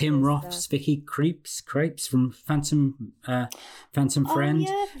 It's Tim Roth's Vicky Crepes from Phantom Friend,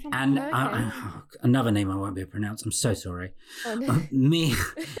 yeah, and okay. Another name I won't be able to pronounce. I'm so sorry. Oh, no. Mia,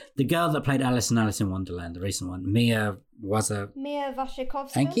 the girl that played Alice in Wonderland, the recent one. Mia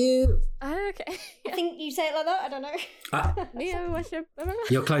Wasikowska. Thank you. Oh, okay. I think you say it like that. I don't know. Mia, what's your...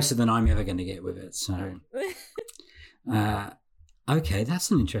 You're closer than I'm ever going to get with it. So, okay, that's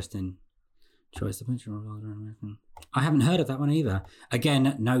an interesting choice. The picture of American. I haven't heard of that one either.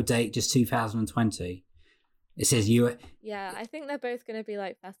 Again, no date, just 2020. It says you. Yeah, I think they're both going to be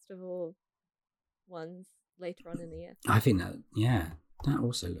like festival ones later on in the year. I think that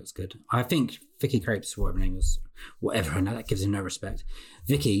also looks good. I think Vicky Crepes, whatever her name was, whatever, I know that gives him no respect.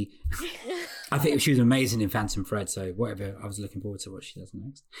 Vicky, I think she was amazing in Phantom Thread, so whatever, I was looking forward to what she does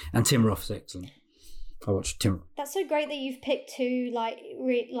next. And Tim Roth's excellent. I watched Tim. That's so great that you've picked 2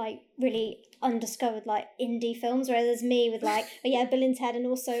 really undiscovered like indie films, whereas me with like Bill and Ted, and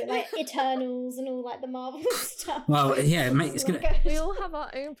also like Eternals and all like the Marvel stuff. Well, yeah, it's gonna. We all have our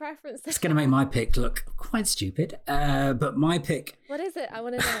own preferences. It's gonna make my pick look quite stupid. But my pick. What is it? I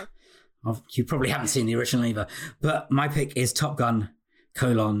want to know. You probably haven't seen the original either. But my pick is Top Gun: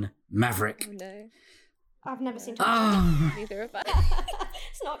 Maverick. Oh, no. I've never seen Top Gun. Oh. Neither have I.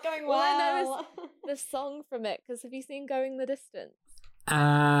 It's not going well. All I know is the song from it, because have you seen Going the Distance?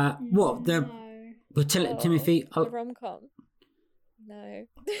 What the? No. With Timothy? The rom-com. No.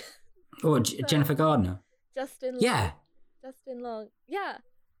 Or Jennifer Gardner? Justin Long. Yeah. Justin Long. Yeah.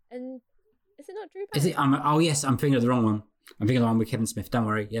 And is it not Drew Is it? Barrymore? Oh yes, I'm thinking of the wrong one. I'm thinking of the one with Kevin Smith. Don't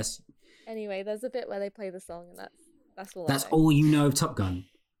worry. Yes. Anyway, there's a bit where they play the song, and that's all. That's I know. all you know of Top Gun.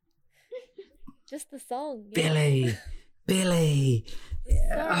 Just the song. Yeah. Billy.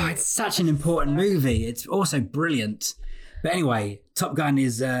 Oh, it's such an important movie. It's also brilliant. But anyway, Top Gun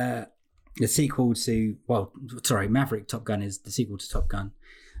is the sequel to... Maverick Top Gun is the sequel to Top Gun.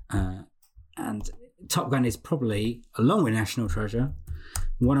 And Top Gun is probably, along with National Treasure,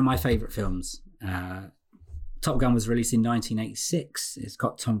 one of my favourite films. Top Gun was released in 1986. It's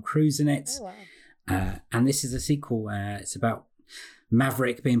got Tom Cruise in it. Oh, wow. And this is a sequel. It's about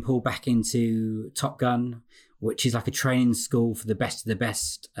Maverick being pulled back into Top Gun, which is like a training school for the best of the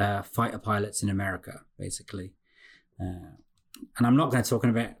best fighter pilots in America, basically. And I'm not going to talk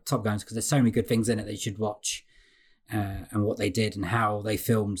about Top Guns because there's so many good things in it that you should watch, and what they did and how they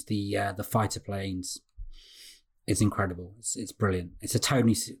filmed the fighter planes. It's incredible. It's brilliant. It's a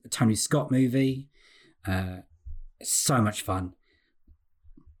Tony Scott movie. It's so much fun.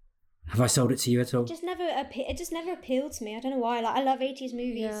 Have I sold it to you at all? It just never appealed to me. I don't know why. Like, I love 80s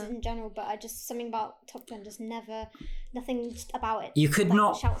movies Yeah. in general, but I just something about Top Gun just never. Nothing about it. You could like,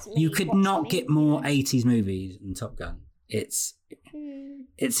 not. shouts at me, You could watch not me, get you more know? 80s movies than Top Gun. It's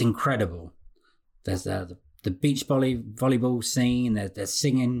incredible. There's the beach volleyball scene. They're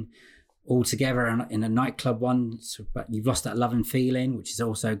singing all together in a nightclub once, but you've lost that love and feeling, which is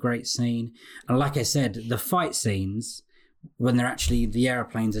also a great scene. And like I said, the fight scenes when they're actually the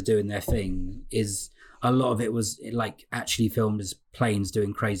airplanes are doing their thing is a lot of it was like actually filmed as planes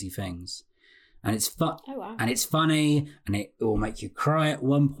doing crazy things, and it's fun. Oh, wow. And it's funny, and it will make you cry at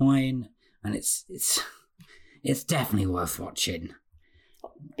one point, and it's definitely worth watching.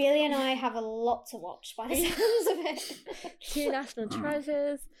 Billy and I have a lot to watch by the sounds of it. 2 National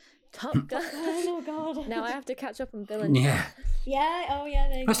Treasures, Top Gun. Oh God. Now I have to catch up on Bill and Yeah. Yeah. Oh yeah.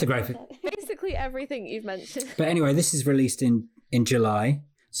 There you That's go. a great thing. basically everything you've mentioned. But anyway, this is released in July,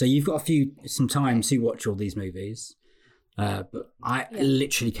 so you've got some time to watch all these movies. But I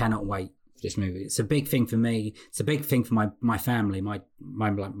literally cannot wait for this movie. It's a big thing for me. It's a big thing for my family. My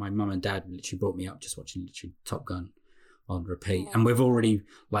mum and dad literally brought me up just watching literally Top Gun on repeat, and we've already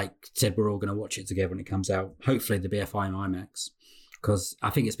said we're all going to watch it together when it comes out. Hopefully the BFI and IMAX, because I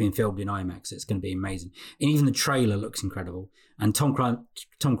think it's been filmed in IMAX. It's going to be amazing, and even the trailer looks incredible. And Tom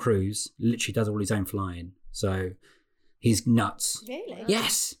Cruise literally does all his own flying, so he's nuts. Really?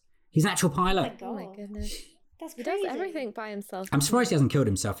 Yes, he's an actual pilot. Oh Oh my goodness. That's He crazy. does everything by himself. I'm surprised he hasn't killed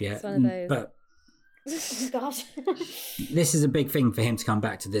himself yet, It's one of those. but Oh, God. this is a big thing for him to come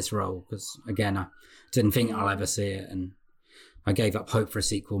back to this role, because again, I didn't think I'll ever see it, and I gave up hope for a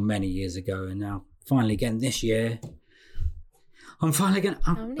sequel many years ago, and now finally again this year, I'm finally going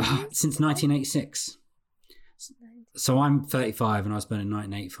How many years? since 1986. So I'm 35 and I was born in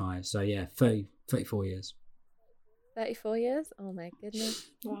 1985. So yeah, 34 years. 34 years? Oh my goodness.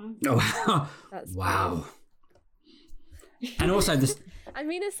 Wow. Oh, That's wow. And also I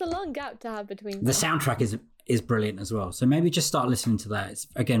mean, it's a long gap to have between the them. soundtrack is brilliant as well. So maybe just start listening to that. It's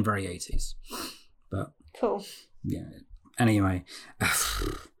again very 80s. But Cool. yeah. Anyway,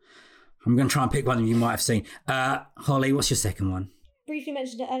 I'm going to try and pick one you might have seen. Holly, what's your second one? Briefly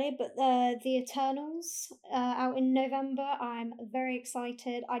mentioned it earlier, but the Eternals out in November. I'm very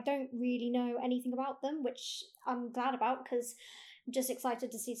excited. I don't really know anything about them, which I'm glad about because I'm just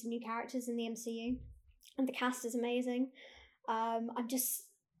excited to see some new characters in the MCU, and the cast is amazing. I'm just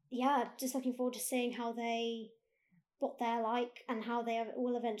looking forward to seeing what they're like and how they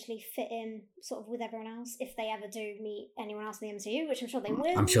will eventually fit in sort of with everyone else if they ever do meet anyone else in the MCU, which I'm sure they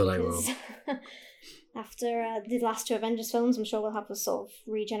will. I'm sure they will. because After the last 2 Avengers films, I'm sure we'll have a sort of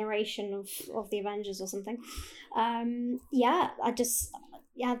regeneration of the Avengers or something. The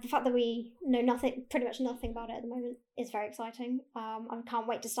fact that we know pretty much nothing about it at the moment is very exciting. I can't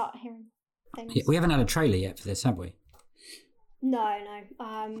wait to start hearing things. Yeah, we haven't had a trailer yet for this, have we? No.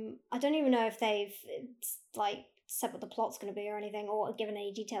 I don't even know if they've said what the plot's going to be or anything, or given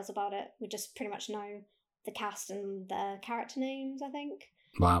any details about it. We just pretty much know the cast and the character names, I think.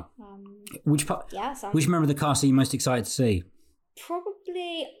 Wow. Which member of the cast are you most excited to see?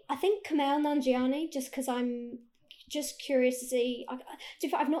 Probably, I think Kumail Nanjiani, just because I'm just curious to see.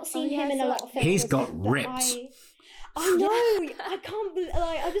 I've not seen him in a lot of things. He's got that rips. I know. I can't believe.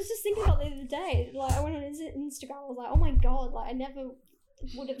 I was just thinking about it the other day. I went on his Instagram. I was like, oh my God! I never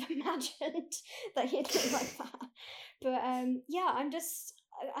would have imagined that he'd look like that. But I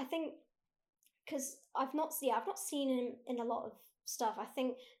think because I've not seen him in a lot of stuff. I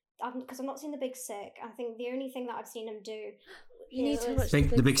think because I've not seen The Big Sick. I think the only thing that I've seen him do. You need to is- watch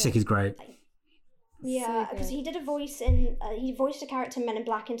The Big Sick is great. Yeah, So because good. he did a voice in. He voiced a character in Men in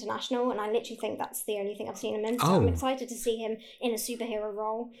Black International, and I literally think that's the only thing I've seen him in. So I'm Oh. excited to see him in a superhero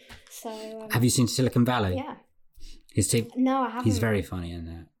role. So Have you seen Silicon Valley? yeah, His team. no, I haven't. He's very funny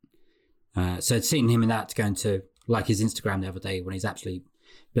in that. So seeing him in that to go into his Instagram the other day when he's actually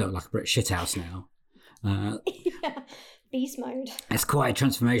built like a British shithouse now. yeah, beast mode. It's quite a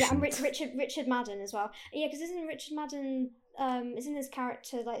transformation. Yeah, and Richard Madden as well. Yeah, because isn't Richard Madden isn't his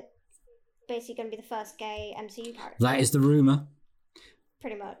character basically going to be the first gay MCU character? That is the rumour.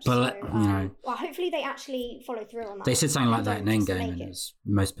 Pretty much. But, so, you know. well, hopefully they actually follow through on that. They said something like that in Don't just Endgame, make and it. it's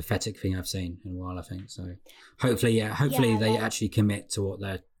the most pathetic thing I've seen in a while, I think. So hopefully they actually commit to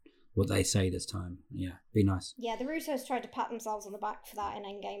what they say this time. Yeah, be nice. Yeah, the Russos tried to pat themselves on the back for that in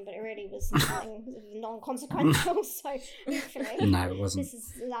Endgame, but it really was nothing non-consequential. So hopefully, No, it wasn't. This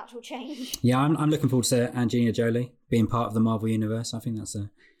is an actual change. Yeah, I'm looking forward to Angelina Jolie being part of the Marvel Universe. I think that's a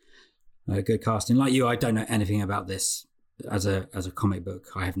good casting. Like you, I don't know anything about this as a comic book.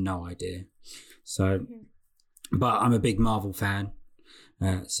 I have no idea. So, but I'm a big Marvel fan.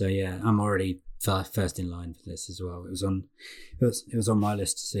 So yeah, I'm already first in line for this as well. It was on my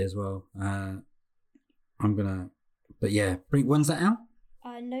list to see as well. But yeah, when's that out?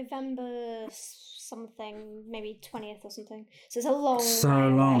 November something, maybe 20th or something. So it's a long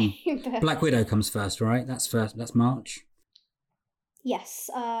long. but... Black Widow comes first, right? That's March. Yes.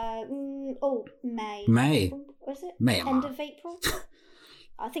 May. May. Was it? May. End of April.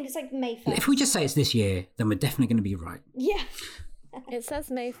 I think it's like May 1st. If we just say it's this year, then we're definitely going to be right. Yeah. It says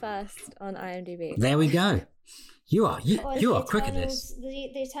May 1st on IMDb. There we go. You are The quick at this.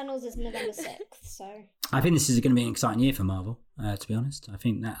 The Eternals is November 6th, so... I think this is going to be an exciting year for Marvel, to be honest. I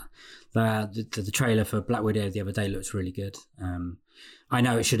think that the trailer for Black Widow the other day looks really good. I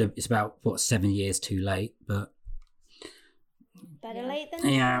know it's about, 7 years too late, but... Better late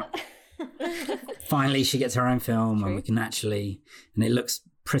than never. Finally, she gets her own film. True. And we can actually... And it looks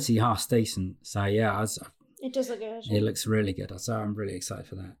pretty half decent. So, yeah, it does look good. it looks really good. So I'm really excited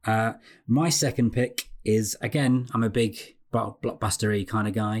for that. My second pick is, again, I'm a big blockbuster-y kind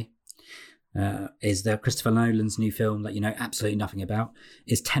of guy. Is the Christopher Nolan's new film that you know absolutely nothing about,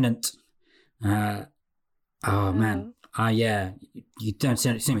 is Tenet. Man. Yeah. You don't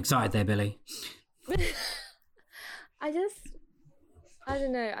seem excited there, Billy. I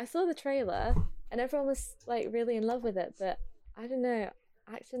don't know. I saw the trailer and everyone was like really in love with it, but I don't know.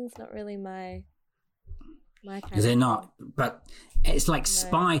 Action's not really my kind Is of it not? But it's like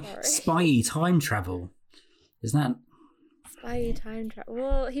sorry. spy time travel. Is that? Spy time travel.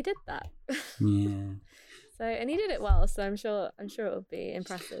 Well, he did that. Yeah. So, and he did it well. So I'm sure it will be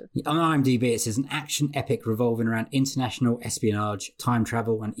impressive. On IMDb, it says an action epic revolving around international espionage, time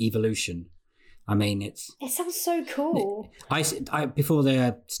travel, and evolution. I mean, It sounds so cool. I before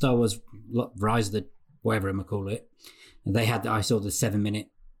the Star Wars Rise of the whatever I'm gonna call it, I saw the 7-minute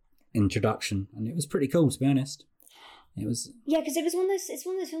introduction, and it was pretty cool, to be honest. It was because it's one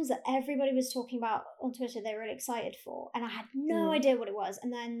of those films that everybody was talking about on Twitter. They were really excited for, and I had no idea what it was.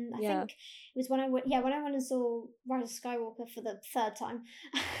 And then I think it was when I went and saw Rise of Skywalker for the third time.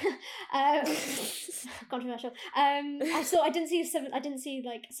 Controversial. I didn't see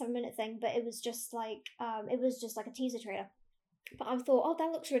like a 7-minute thing, but it was just like a teaser trailer. But I thought, oh,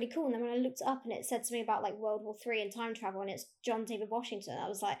 that looks really cool. And then when I looked it up and it said something about like World War III and time travel, and it's John David Washington, I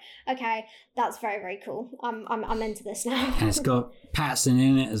was like, okay, that's very, very cool. I'm into this now. And it's got Patterson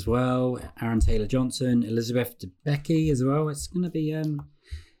in it as well, Aaron Taylor-Johnson, Elizabeth Debicki as well. It's going to be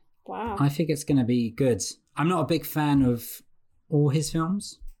wow. I think it's going to be good. I'm not a big fan of all his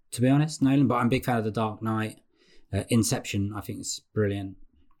films, to be honest, Nolan, but I'm a big fan of The Dark Knight. Inception, I think it's brilliant.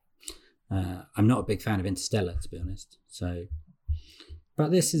 I'm not a big fan of Interstellar, to be honest. So, but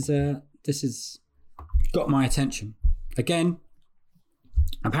this is got my attention. Again,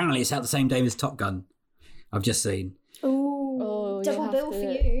 apparently it's out the same day as Top Gun. I've just seen. Ooh, double bill for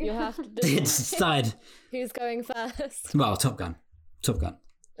you. You have to decide who's going first. Well, Top Gun.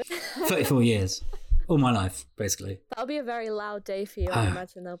 34 years, all my life, basically. That'll be a very loud day for you. I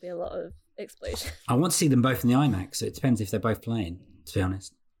imagine there'll be a lot of explosions. I want to see them both in the IMAX, so it depends if they're both playing, to be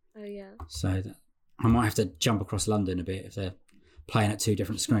honest. Oh yeah. So I might have to jump across London a bit if they're playing at 2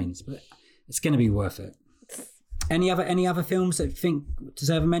 different screens, but it's going to be worth it. Any other films that you think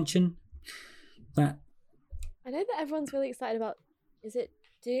deserve a mention? I know that everyone's really excited about. Is it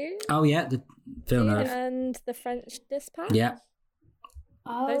Dune? Oh yeah, the Villeneuve and the French Dispatch. Yeah.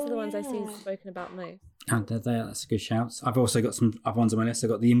 Those are the ones I've seen spoken about most. And that's a good shout. I've also got some other ones on my list. I've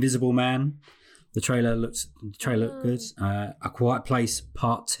got The Invisible Man. The trailer looked good. A Quiet Place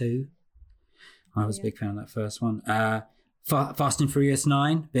Part 2. I was a big fan of that first one. Fast and Furious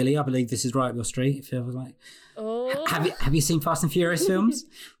 9. Billy, I believe this is right up your street. It feels like. Oh. Have you seen Fast and Furious films?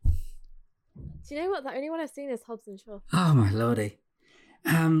 Do you know what? The only one I've seen is Hobbs and Shaw. Oh my lordy.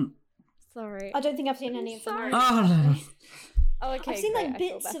 Sorry. I don't think I've seen any of them. Sorry. Oh, Oh, okay. I've seen great, like I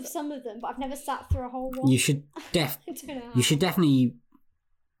feel bits of better. some of them, but I've never sat through a whole one. you should I don't know how. you should definitely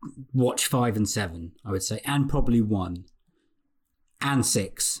watch 5 and 7, I would say, and probably 1 and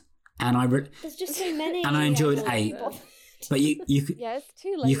 6. And There's just so many. and I enjoyed can't 8. be bothered. But you could Yeah, it's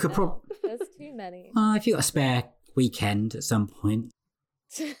too late. you could now. There's too many. if you got a spare weekend at some point.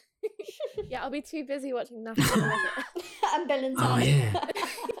 Yeah, I'll be too busy watching nothing. And Bill and Oh Ted.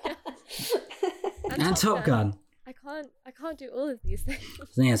 yeah, and Top Gun. I can't do all of these things.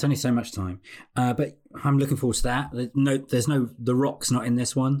 Yeah, it's only so much time. But I'm looking forward to that. The Rock's not in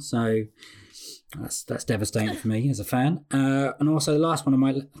this one, so that's devastating for me as a fan. And also the last one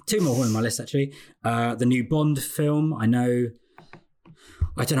on 2 more on my list actually. The new Bond film. I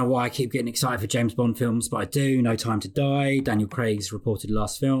don't know why I keep getting excited for James Bond films, but I do. No Time to Die. Daniel Craig's reported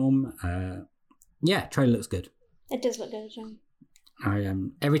last film. yeah, trailer looks good. It does look good. Yeah.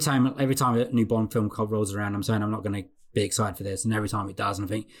 Every time a new Bond film rolls around, I'm saying I'm not going to be excited for this, and every time it does, and I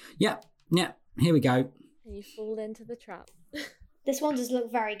think, yeah, here we go. And you fall into the trap. This one does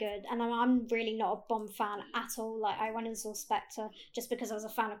look very good, and I'm really not a Bond fan at all. Like, I went and saw Spectre just because I was a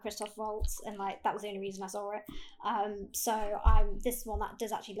fan of Christoph Waltz, and like that was the only reason I saw it. This one that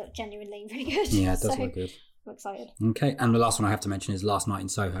does actually look genuinely really good. Yeah, it does look good. I'm excited. Okay, and the last one I have to mention is Last Night in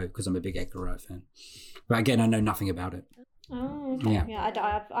Soho, because I'm a big Edgar Wright fan. But again, I know nothing about it. Oh, okay.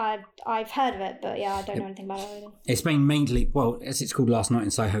 Yeah, I've heard of it, but yeah, I don't know anything about it either. It's been mainly, well, as it's called Last Night in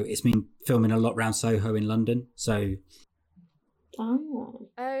Soho, it's been filming a lot around Soho in London, so... Oh,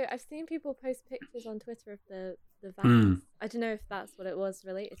 I've seen people post pictures on Twitter of the vans. I don't know if that's what it was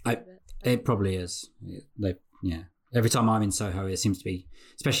related to it. It probably is. Yeah. Every time I'm in Soho, it seems to be,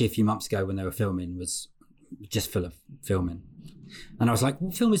 especially a few months ago when they were filming, was just full of filming. And I was like,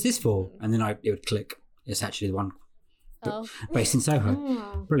 what film is this for? And then it would click. It's actually the one based in Soho.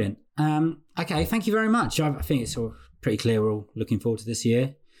 Oh. Brilliant. Okay, thank you very much. I think it's all pretty clear we're all looking forward to this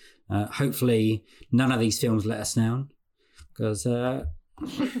year. Hopefully none of these films let us down. Because I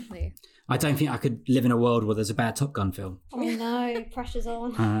don't think I could live in a world where there's a bad Top Gun film. Oh no, pressure's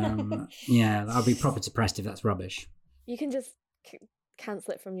on. Yeah, I'll be proper depressed if that's rubbish. You can just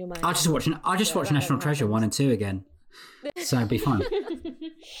cancel it from your mind. I'll just watch National Treasure 1 and 2 again. So it'll be fun.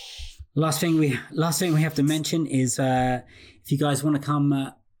 Last thing we have to mention is if you guys want to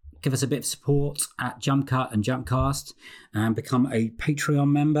come give us a bit of support at Jump Cut and Jumpcast and become a Patreon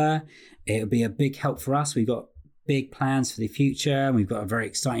member, it'll be a big help for us. We've got big plans for the future. We've got a very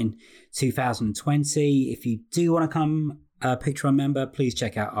exciting 2020. If you do want to become a Patreon member, please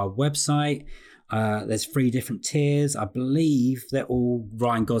check out our website. There's 3 different tiers. I believe they're all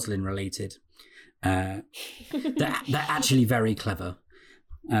Ryan Gosling related. They're actually very clever.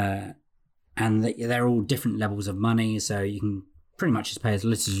 And they're all different levels of money, so you can pretty much just pay as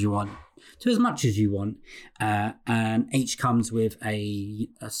little as you want to as much as you want. And each comes with a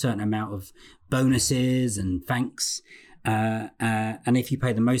certain amount of bonuses and thanks. And if you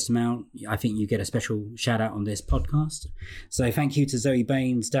pay the most amount, I think you get a special shout out on this podcast. So thank you to Zoe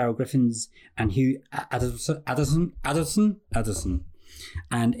Baines, Daryl Griffins, and Hugh Addison.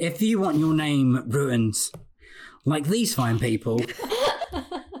 And if you want your name ruined like these fine people,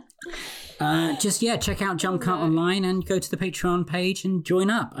 check out Jump Cut online and go to the Patreon page and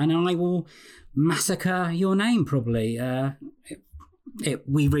join up, and I will massacre your name probably.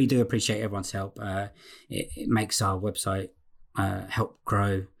 We really do appreciate everyone's help. It makes our website help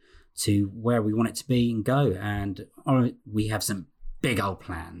grow to where we want it to be and go, and we have some big old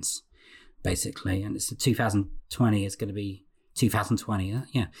plans basically, and it's the 2020 is going to be 2020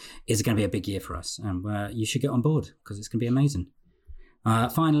 is going to be a big year for us, and you should get on board because it's going to be amazing.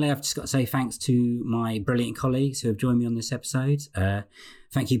 Finally, I've just got to say thanks to my brilliant colleagues who have joined me on this episode.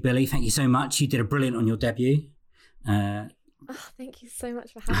 Thank you, Billy. Thank you so much. You did a brilliant on your debut. Thank you so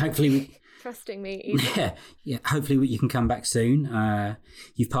much for trusting me. Yeah. Hopefully you can come back soon.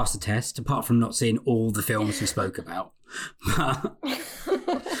 You've passed the test, apart from not seeing all the films we spoke about.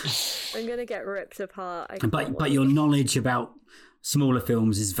 I'm gonna get ripped apart. But your knowledge about smaller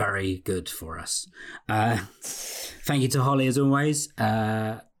films is very good for us. Thank you to Holly as always.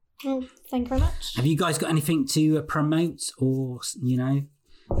 Well, thank you very much. Have you guys got anything to promote, or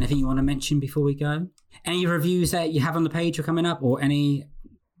anything you want to mention before we go? Any reviews that you have on the page are coming up, or any?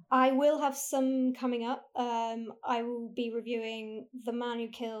 I will have some coming up. I will be reviewing The Man Who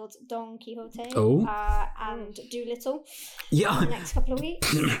Killed Don Quixote and Doolittle in the next couple of weeks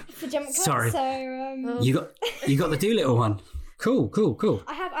for Jump Cut. Sorry. So you got the Doolittle one. Cool.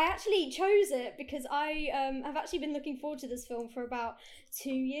 I actually chose it because I have actually been looking forward to this film for about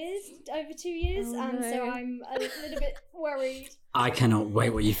 2 years, over 2 years, so I'm a little bit worried. I cannot wait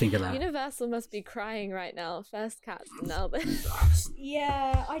what you think of that. Universal must be crying right now. First Cats, now this.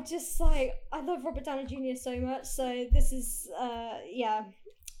 Yeah, I love Robert Downey Jr. so much, so this is,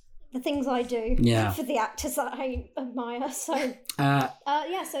 the things I do for the actors that I admire, so... so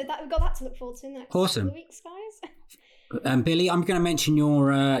that we've got that to look forward to in the next couple of weeks, guys. Billy, I'm going to mention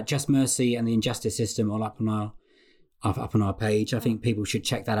your Just Mercy and the Injustice System all up on our page. I think people should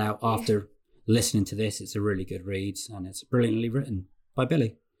check that out after listening to this. It's a really good read, and it's brilliantly written by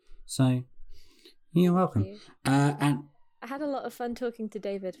Billy. So you're welcome. Thank you. And I had a lot of fun talking to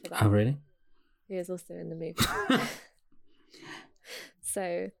David for that. Oh, really? He is also in the movie.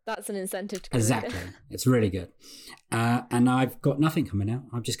 So that's an incentive to go exactly. It's really good. And I've got nothing coming out.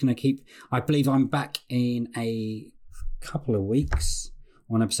 I'm just going to I believe I'm back in a couple of weeks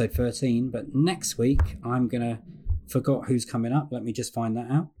on episode 13, but next week forgot who's coming up. Let me just find that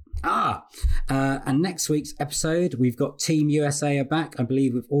out. And next week's episode, we've got Team USA are back, I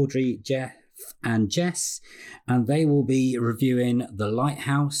believe, with Audrey, Jeff, and Jess, and they will be reviewing The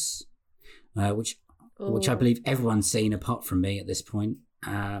Lighthouse, which I believe everyone's seen apart from me at this point.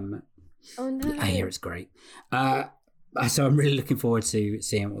 Oh no! I hear it's great. So I'm really looking forward to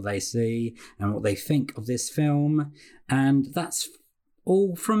seeing what they see and what they think of this film. And that's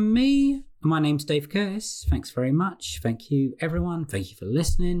all from me. My name's Dave Curtis. Thanks very much. Thank you, everyone. Thank you for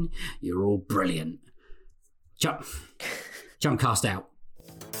listening. You're all brilliant. Jump cast out.